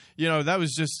because, that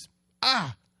was just,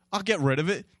 I'll get rid of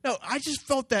it. No, I just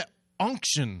felt that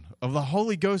unction of the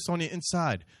Holy Ghost on the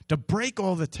inside to break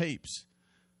all the tapes,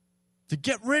 to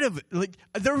get rid of it. Like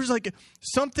there was like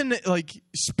something that, like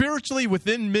spiritually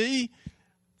within me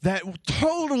that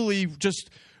totally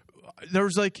just, there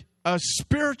was like a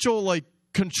spiritual like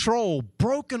control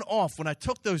broken off when I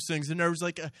took those things, and there was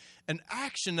like an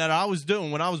action that I was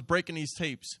doing when I was breaking these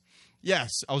tapes.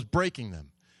 Yes, I was breaking them.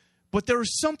 But there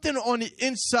was something on the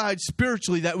inside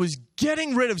spiritually that was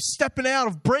getting rid of, stepping out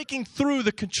of, breaking through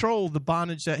the control, the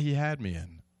bondage that he had me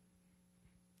in.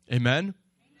 Amen?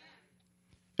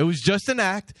 It was just an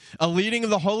act, a leading of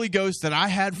the Holy Ghost that I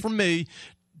had from me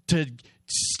to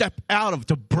step out of,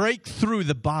 to break through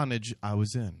the bondage I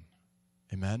was in.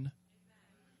 Amen?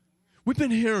 We've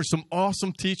been hearing some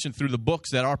awesome teaching through the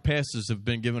books that our pastors have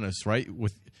been giving us, right?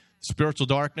 With spiritual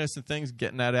darkness and things,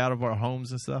 getting that out of our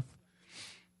homes and stuff.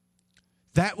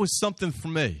 That was something for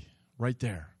me right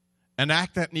there. An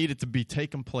act that needed to be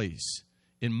taken place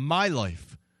in my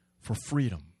life for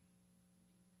freedom.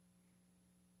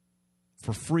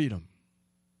 For freedom.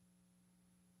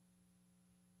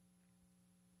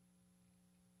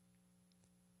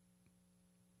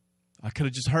 I could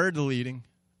have just heard the leading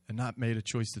and not made a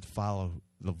choice to follow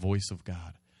the voice of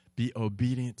God. Be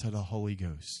obedient to the Holy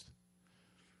Ghost.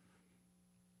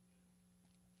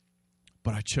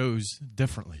 But I chose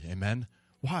differently. Amen?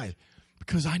 Why?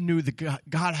 Because I knew that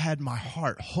God had my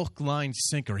heart, hook, line,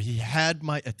 sinker. He had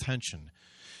my attention.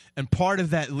 And part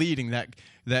of that leading,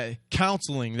 that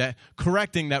counseling, that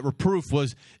correcting, that reproof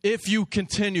was, if you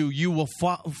continue, you will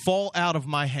fall out of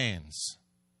my hands.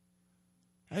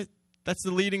 That's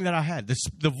the leading that I had.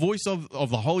 The voice of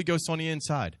the Holy Ghost on the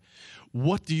inside.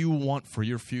 What do you want for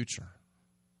your future?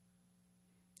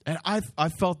 And I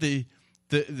felt the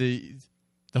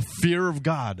fear of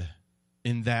God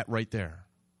in that right there.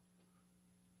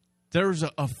 There was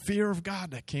a fear of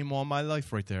God that came on my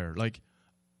life right there. Like,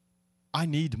 I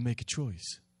need to make a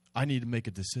choice. I need to make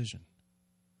a decision.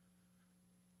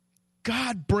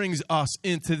 God brings us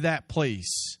into that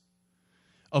place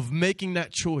of making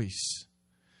that choice.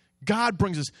 God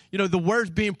brings us, the word's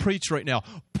being preached right now.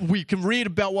 We can read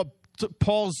about what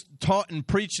Paul's taught and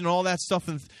preached and all that stuff,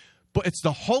 but it's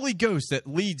the Holy Ghost that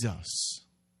leads us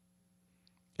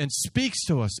and speaks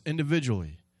to us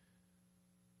individually.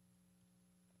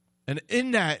 And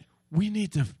in that, we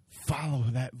need to follow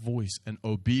that voice, and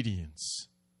obedience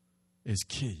is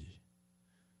key.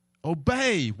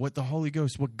 Obey what the Holy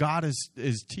Ghost, what God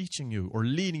is teaching you or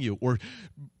leading you or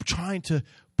trying to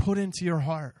put into your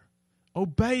heart.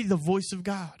 Obey the voice of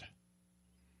God.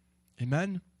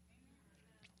 Amen?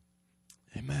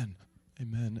 Amen.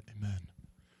 Amen. Amen.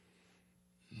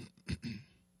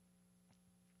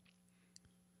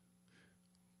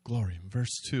 Glory.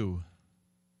 Verse 2.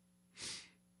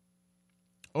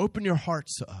 Open your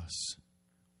hearts to us.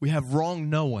 We have wronged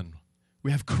no one.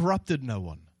 We have corrupted no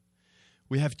one.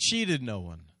 We have cheated no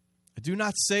one. I do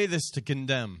not say this to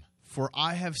condemn, for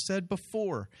I have said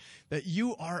before that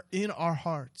you are in our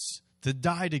hearts to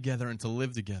die together and to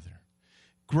live together.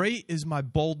 Great is my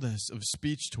boldness of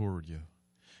speech toward you.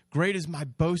 Great is my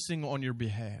boasting on your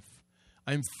behalf.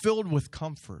 I am filled with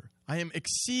comfort. I am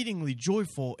exceedingly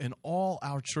joyful in all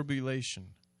our tribulation.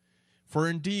 For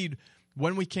indeed,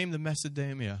 when we came to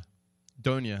Macedonia,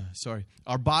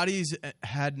 our bodies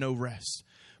had no rest,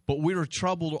 but we were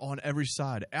troubled on every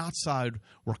side. Outside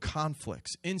were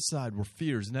conflicts, inside were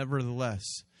fears. Nevertheless,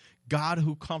 God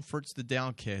who comforts the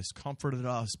downcast comforted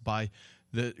us by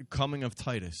the coming of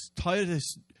Titus.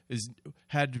 Titus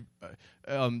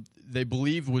they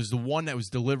believe was the one that was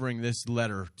delivering this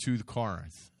letter to the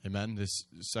Corinth. Amen. This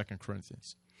 2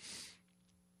 Corinthians,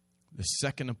 the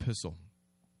second epistle.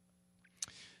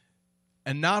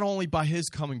 And not only by his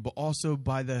coming, but also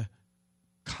by the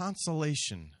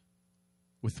consolation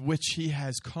with which he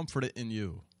has comforted in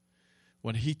you.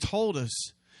 When he told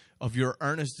us of your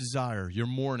earnest desire, your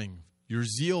mourning, your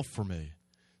zeal for me,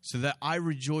 so that I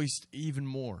rejoiced even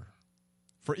more.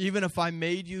 For even if I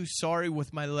made you sorry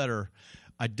with my letter,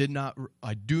 I do not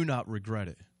regret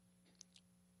it.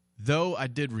 Though I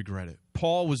did regret it.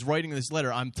 Paul was writing this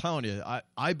letter. I'm telling you,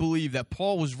 I believe that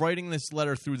Paul was writing this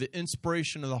letter through the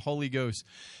inspiration of the Holy Ghost,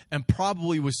 and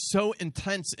probably was so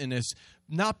intense in this,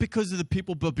 not because of the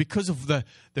people, but because of the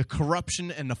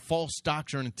corruption and the false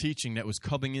doctrine and teaching that was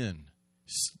coming in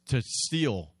to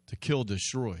steal, to kill,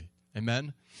 destroy.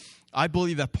 Amen? I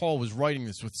believe that Paul was writing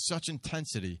this with such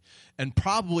intensity, and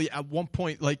probably at one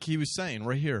point, like he was saying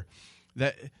right here,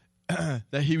 that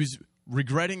that he was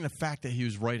regretting the fact that he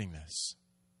was writing this.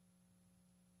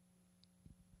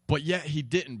 But yet he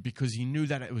didn't, because he knew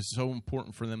that it was so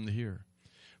important for them to hear.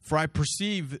 For I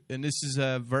perceive, and this is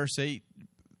verse 8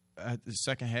 at the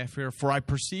second half here, for I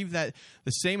perceive that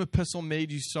the same epistle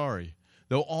made you sorry,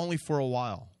 though only for a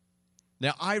while.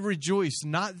 Now I rejoice,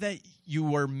 not that you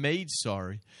were made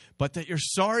sorry, but that your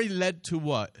sorry led to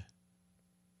what?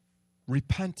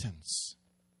 Repentance.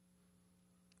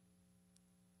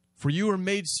 For you were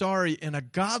made sorry in a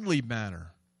godly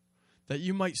manner, that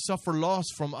you might suffer loss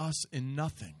from us in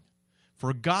nothing.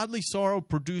 For godly sorrow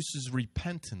produces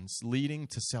repentance, leading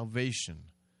to salvation,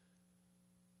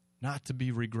 not to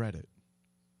be regretted.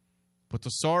 But the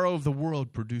sorrow of the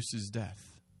world produces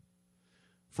death.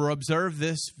 For observe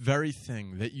this very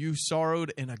thing, that you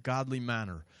sorrowed in a godly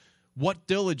manner. What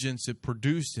diligence it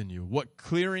produced in you, what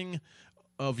clearing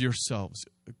of yourselves,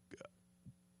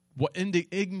 what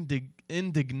indignation,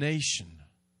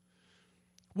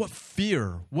 what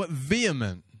fear, what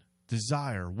vehement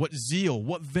desire, what zeal,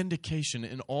 what vindication.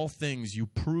 In all things you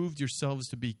proved yourselves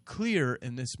to be clear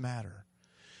in this matter.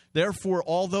 Therefore,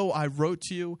 although I wrote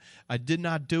to you, I did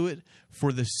not do it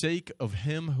for the sake of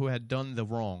him who had done the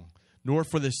wrong, nor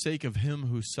for the sake of him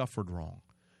who suffered wrong,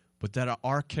 but that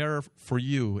our care for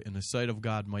you in the sight of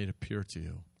God might appear to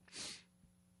you.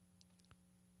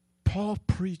 Paul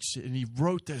preached and he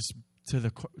wrote this to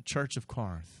the church of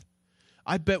Corinth.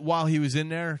 I bet while he was in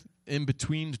there, in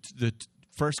between the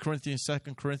 1 Corinthians,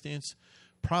 2 Corinthians,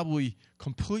 probably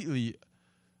completely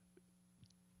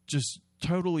just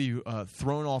totally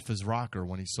thrown off his rocker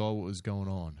when he saw what was going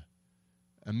on.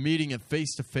 and meeting it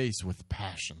face to face with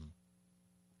passion.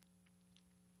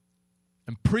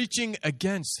 And preaching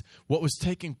against what was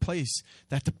taking place,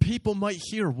 that the people might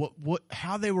hear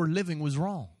how they were living was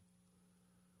wrong.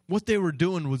 What they were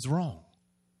doing was wrong.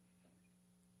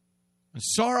 And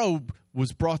sorrow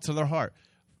was brought to their heart.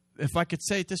 If I could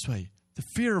say it this way, the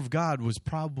fear of God was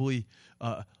probably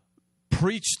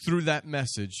preached through that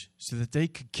message so that they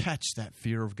could catch that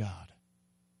fear of God.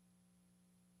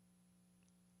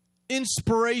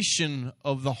 Inspiration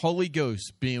of the Holy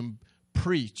Ghost being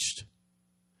preached.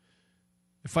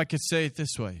 If I could say it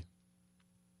this way,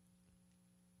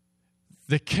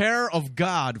 the care of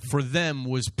God for them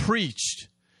was preached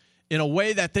in a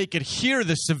way that they could hear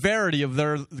the severity of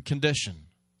their condition,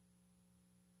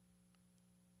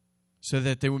 so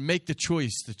that they would make the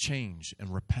choice to change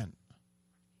and repent.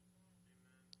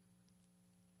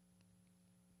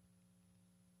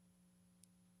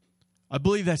 I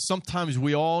believe that sometimes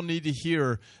we all need to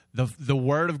hear the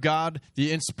Word of God,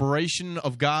 the inspiration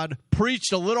of God,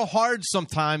 preached a little hard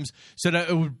sometimes, so that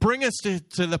it would bring us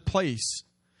to the place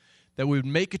that we would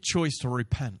make a choice to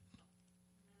repent.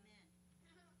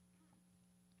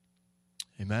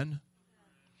 Amen?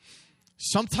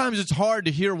 Sometimes it's hard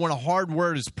to hear when a hard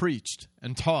word is preached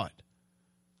and taught.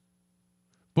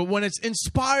 But when it's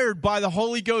inspired by the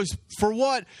Holy Ghost, for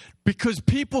what? Because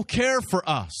people care for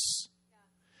us.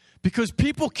 Because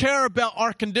people care about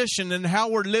our condition and how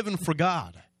we're living for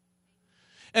God.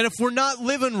 And if we're not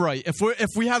living right, if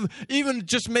we have even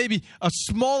just maybe a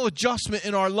small adjustment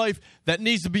in our life that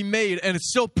needs to be made, and it's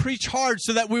still preached hard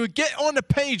so that we would get on the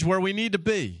page where we need to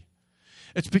be,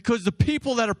 it's because the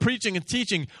people that are preaching and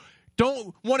teaching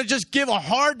don't want to just give a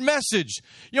hard message,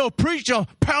 preach a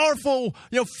powerful,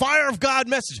 fire of God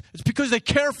message. It's because they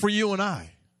care for you and I.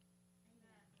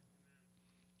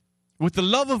 With the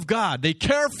love of God, they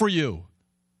care for you.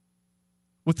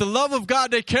 With the love of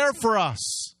God, they care for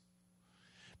us.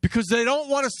 Because they don't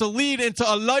want us to lead into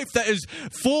a life that is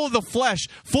full of the flesh,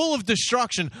 full of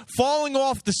destruction, falling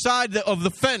off the side of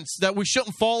the fence that we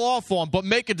shouldn't fall off on, but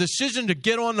make a decision to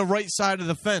get on the right side of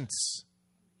the fence.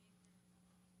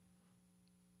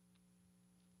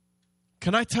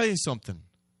 Can I tell you something?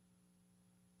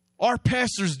 Our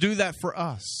pastors do that for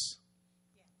us.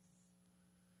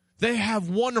 They have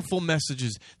wonderful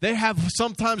messages. They have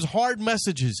sometimes hard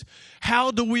messages.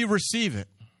 How do we receive it?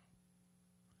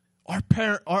 Our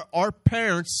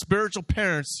parents, spiritual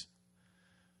parents,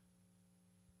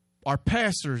 our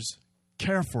pastors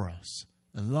care for us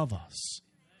and love us.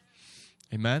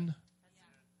 Amen?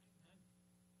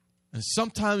 And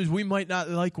sometimes we might not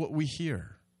like what we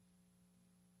hear.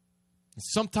 And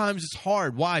sometimes it's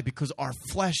hard. Why? Because our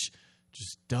flesh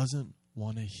just doesn't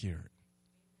want to hear it.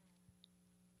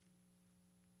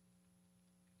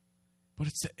 But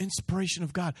it's the inspiration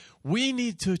of God. We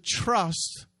need to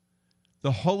trust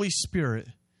the Holy Spirit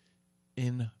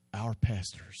in our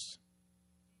pastors.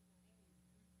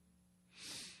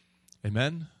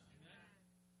 Amen?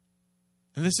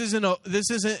 And this isn't a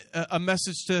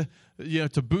message to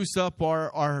boost up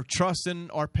our trust in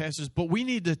our pastors, but we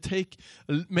need to take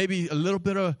maybe a little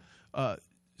bit of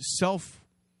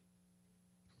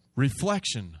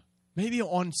self-reflection, maybe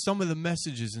on some of the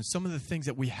messages and some of the things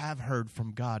that we have heard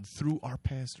from God through our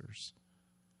pastors.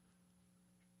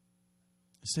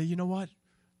 Say, you know what?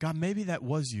 God, maybe that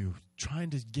was you trying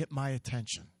to get my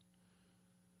attention.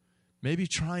 Maybe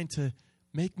trying to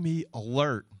make me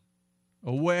alert,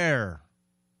 aware.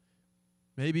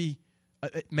 Maybe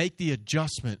make the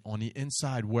adjustment on the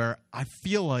inside where I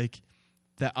feel like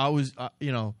that I was,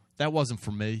 that wasn't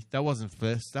for me. That wasn't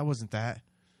this. That wasn't that.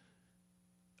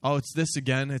 Oh, it's this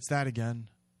again. It's that again.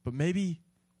 But maybe,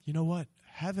 you know what?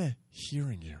 Have a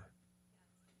hearing ear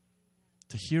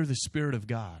to hear the Spirit of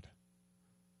God.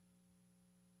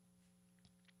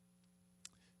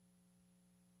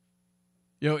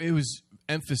 It was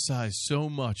emphasized so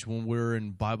much when we were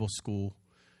in Bible school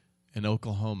in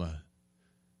Oklahoma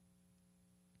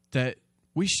that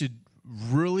we should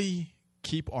really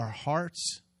keep our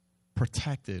hearts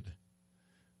protected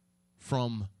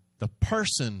from the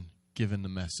person giving the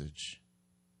message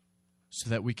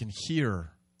so that we can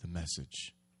hear the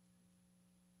message.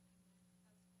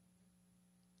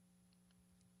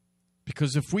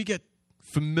 Because if we get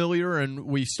familiar and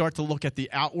we start to look at the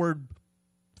outward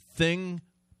thing,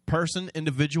 person,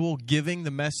 individual giving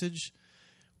the message,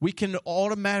 we can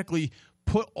automatically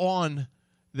put on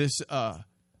this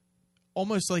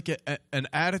almost like an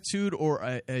attitude or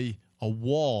a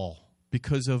wall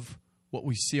because of what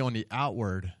we see on the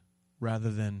outward rather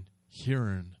than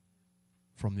hearing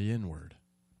from the inward.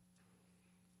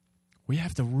 We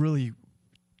have to really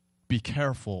be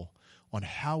careful on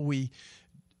how we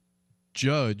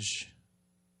judge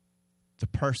the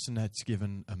person that's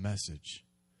given a message,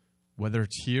 whether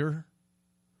it's here,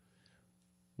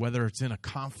 whether it's in a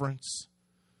conference,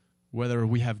 whether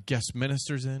we have guest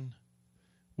ministers in.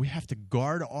 We have to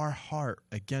guard our heart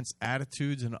against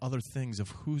attitudes and other things of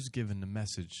who's given the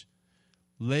message.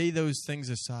 Lay those things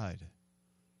aside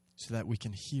so that we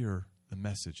can hear the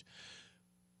message.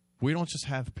 We don't just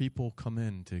have people come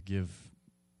in to give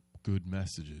good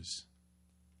messages.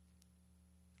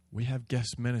 We have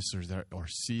guest ministers that are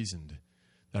seasoned,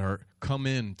 that are come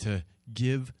in to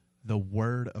give the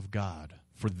word of God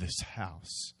for this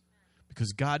house.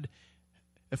 Because God,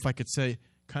 if I could say,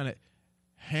 kind of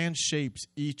hand shapes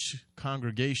each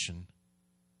congregation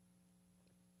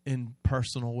in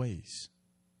personal ways,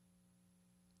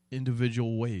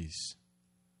 individual ways.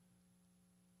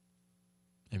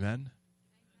 Amen?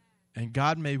 And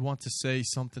God may want to say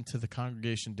something to the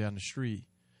congregation down the street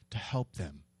to help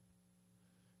them.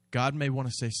 God may want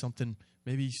to say something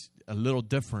maybe a little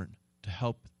different to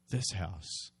help this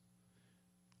house.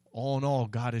 All in all,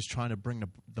 God is trying to bring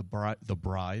the bride,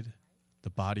 the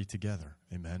body together.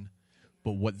 Amen?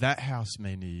 But what that house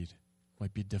may need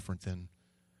might be different than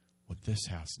what this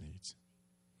house needs.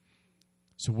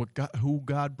 So who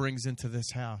God brings into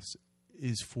this house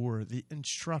is for the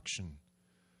instruction,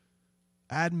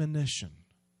 admonition,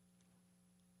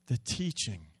 the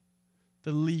teaching,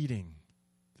 the leading,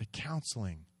 the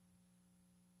counseling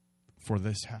for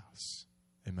this house.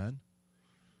 Amen?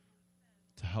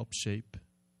 To help shape,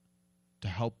 to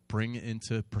help bring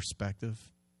into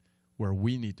perspective where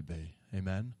we need to be.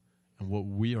 Amen? And what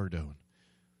we are doing.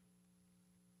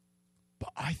 But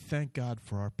I thank God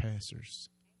for our pastors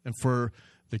and for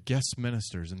the guest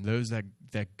ministers and those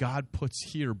that God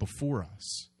puts here before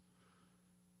us.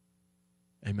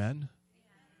 Amen?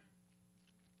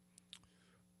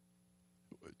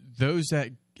 Those that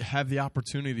have the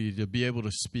opportunity to be able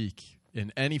to speak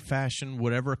in any fashion,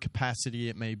 whatever capacity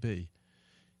it may be,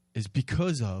 is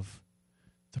because of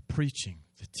the preaching,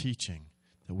 the teaching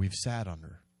that we've sat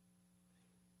under.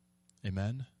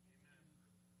 Amen?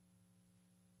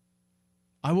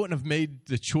 I wouldn't have made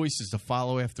the choices to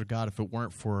follow after God if it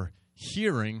weren't for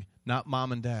hearing, not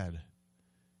mom and dad,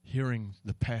 hearing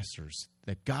the pastors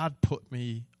that God put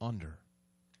me under.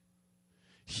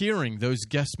 Hearing those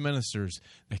guest ministers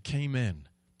that came in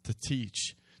to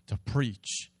teach, to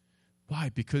preach.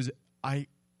 Why? Because I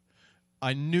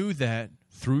knew that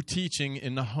through teaching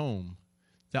in the home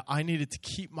that I needed to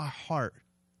keep my heart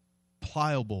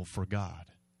pliable for God,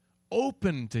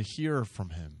 open to hear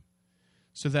from Him,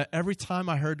 so that every time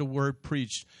I heard the word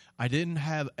preached, I didn't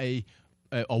have a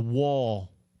wall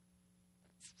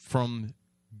from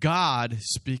God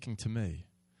speaking to me,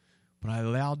 but I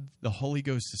allowed the Holy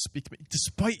Ghost to speak to me,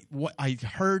 despite what I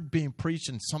heard being preached,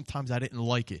 and sometimes I didn't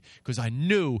like it, because I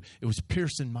knew it was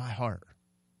piercing my heart.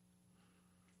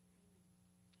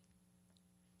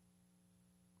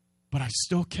 But I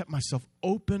still kept myself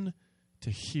open to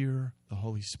hear the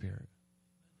Holy Spirit.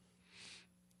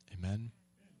 Amen?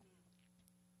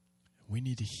 We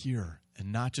need to hear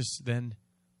and not just then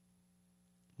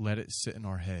let it sit in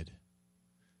our head.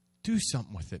 Do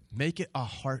something with it. Make it a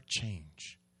heart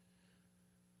change.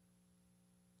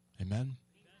 Amen?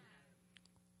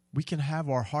 We can have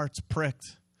our hearts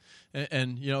pricked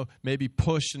and maybe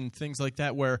push and things like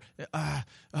that where, I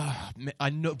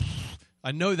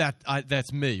know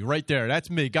that's me right there. That's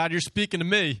me. God, you're speaking to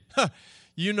me.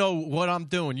 You know what I'm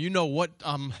doing. You know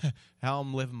how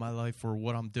I'm living my life or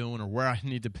what I'm doing or where I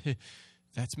need to be.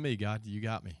 That's me, God. You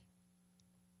got me.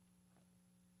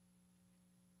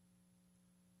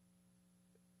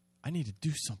 I need to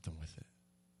do something with it.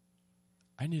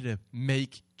 I need to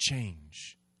make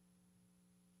change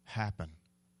happen.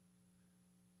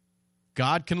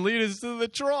 God can lead us to the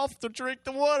trough to drink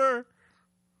the water.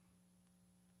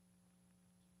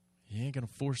 He ain't going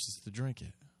to force us to drink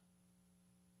it.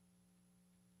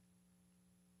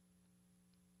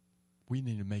 We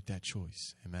need to make that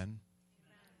choice. Amen?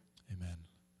 Amen.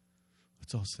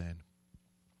 Let's all stand.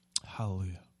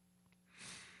 Hallelujah.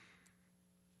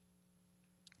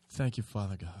 Thank you,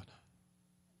 Father God.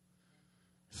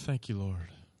 Thank you, Lord.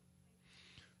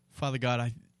 Father God,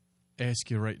 I ask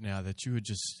you right now that you would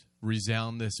just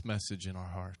resound this message in our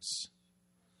hearts.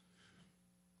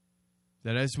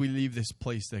 That as we leave this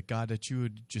place, that God, that you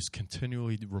would just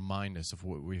continually remind us of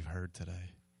what we've heard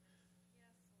today.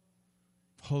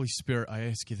 Holy Spirit, I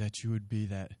ask you that you would be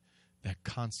that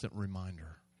constant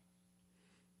reminder.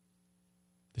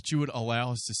 That you would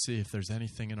allow us to see if there's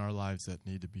anything in our lives that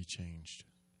need to be changed.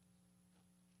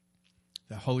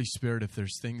 That Holy Spirit, if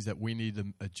there's things that we need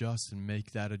to adjust and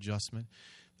make that adjustment,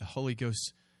 the Holy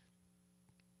Ghost,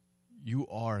 you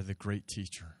are the great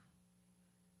teacher.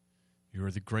 You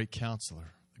are the great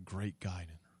counselor, the great guide.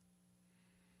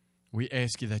 We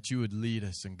ask you that you would lead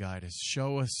us and guide us.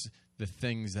 Show us the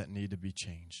things that need to be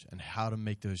changed and how to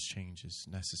make those changes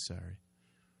necessary.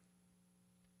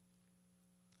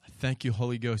 I thank you,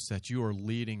 Holy Ghost, that you are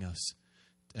leading us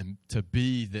and to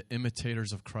be the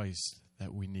imitators of Christ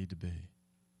that we need to be.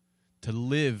 To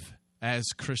live as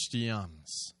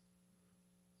Christians.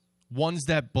 Ones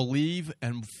that believe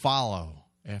and follow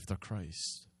after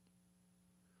Christ.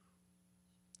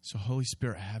 So, Holy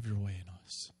Spirit, have your way in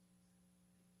us.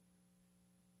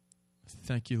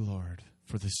 Thank you, Lord,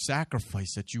 for the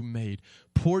sacrifice that you made.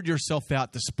 Poured yourself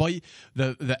out despite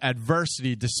the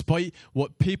adversity, despite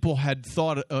what people had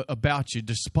thought about you,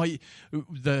 despite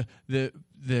the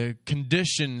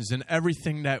conditions and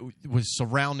everything that was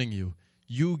surrounding you.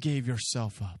 You gave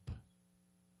yourself up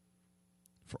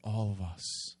for all of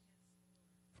us,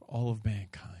 for all of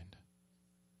mankind.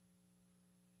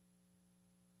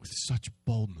 With such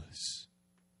boldness,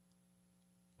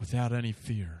 without any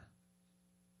fear.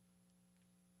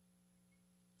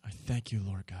 I thank you,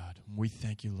 Lord God. And we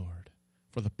thank you, Lord,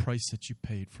 for the price that you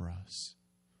paid for us.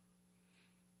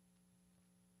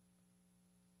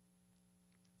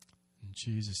 In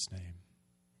Jesus' name,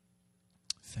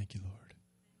 thank you, Lord.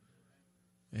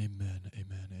 Amen,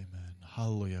 amen, amen.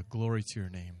 Hallelujah. Glory to your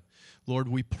name. Lord,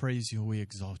 we praise you. We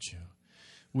exalt you.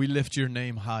 We lift your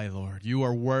name high, Lord. You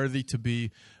are worthy to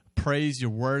be praised. You're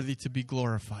worthy to be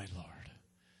glorified, Lord.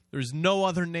 There's no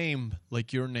other name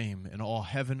like your name in all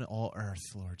heaven, all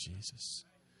earth, Lord Jesus.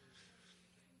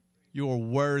 You are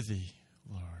worthy,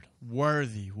 Lord.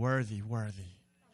 Worthy, worthy, worthy.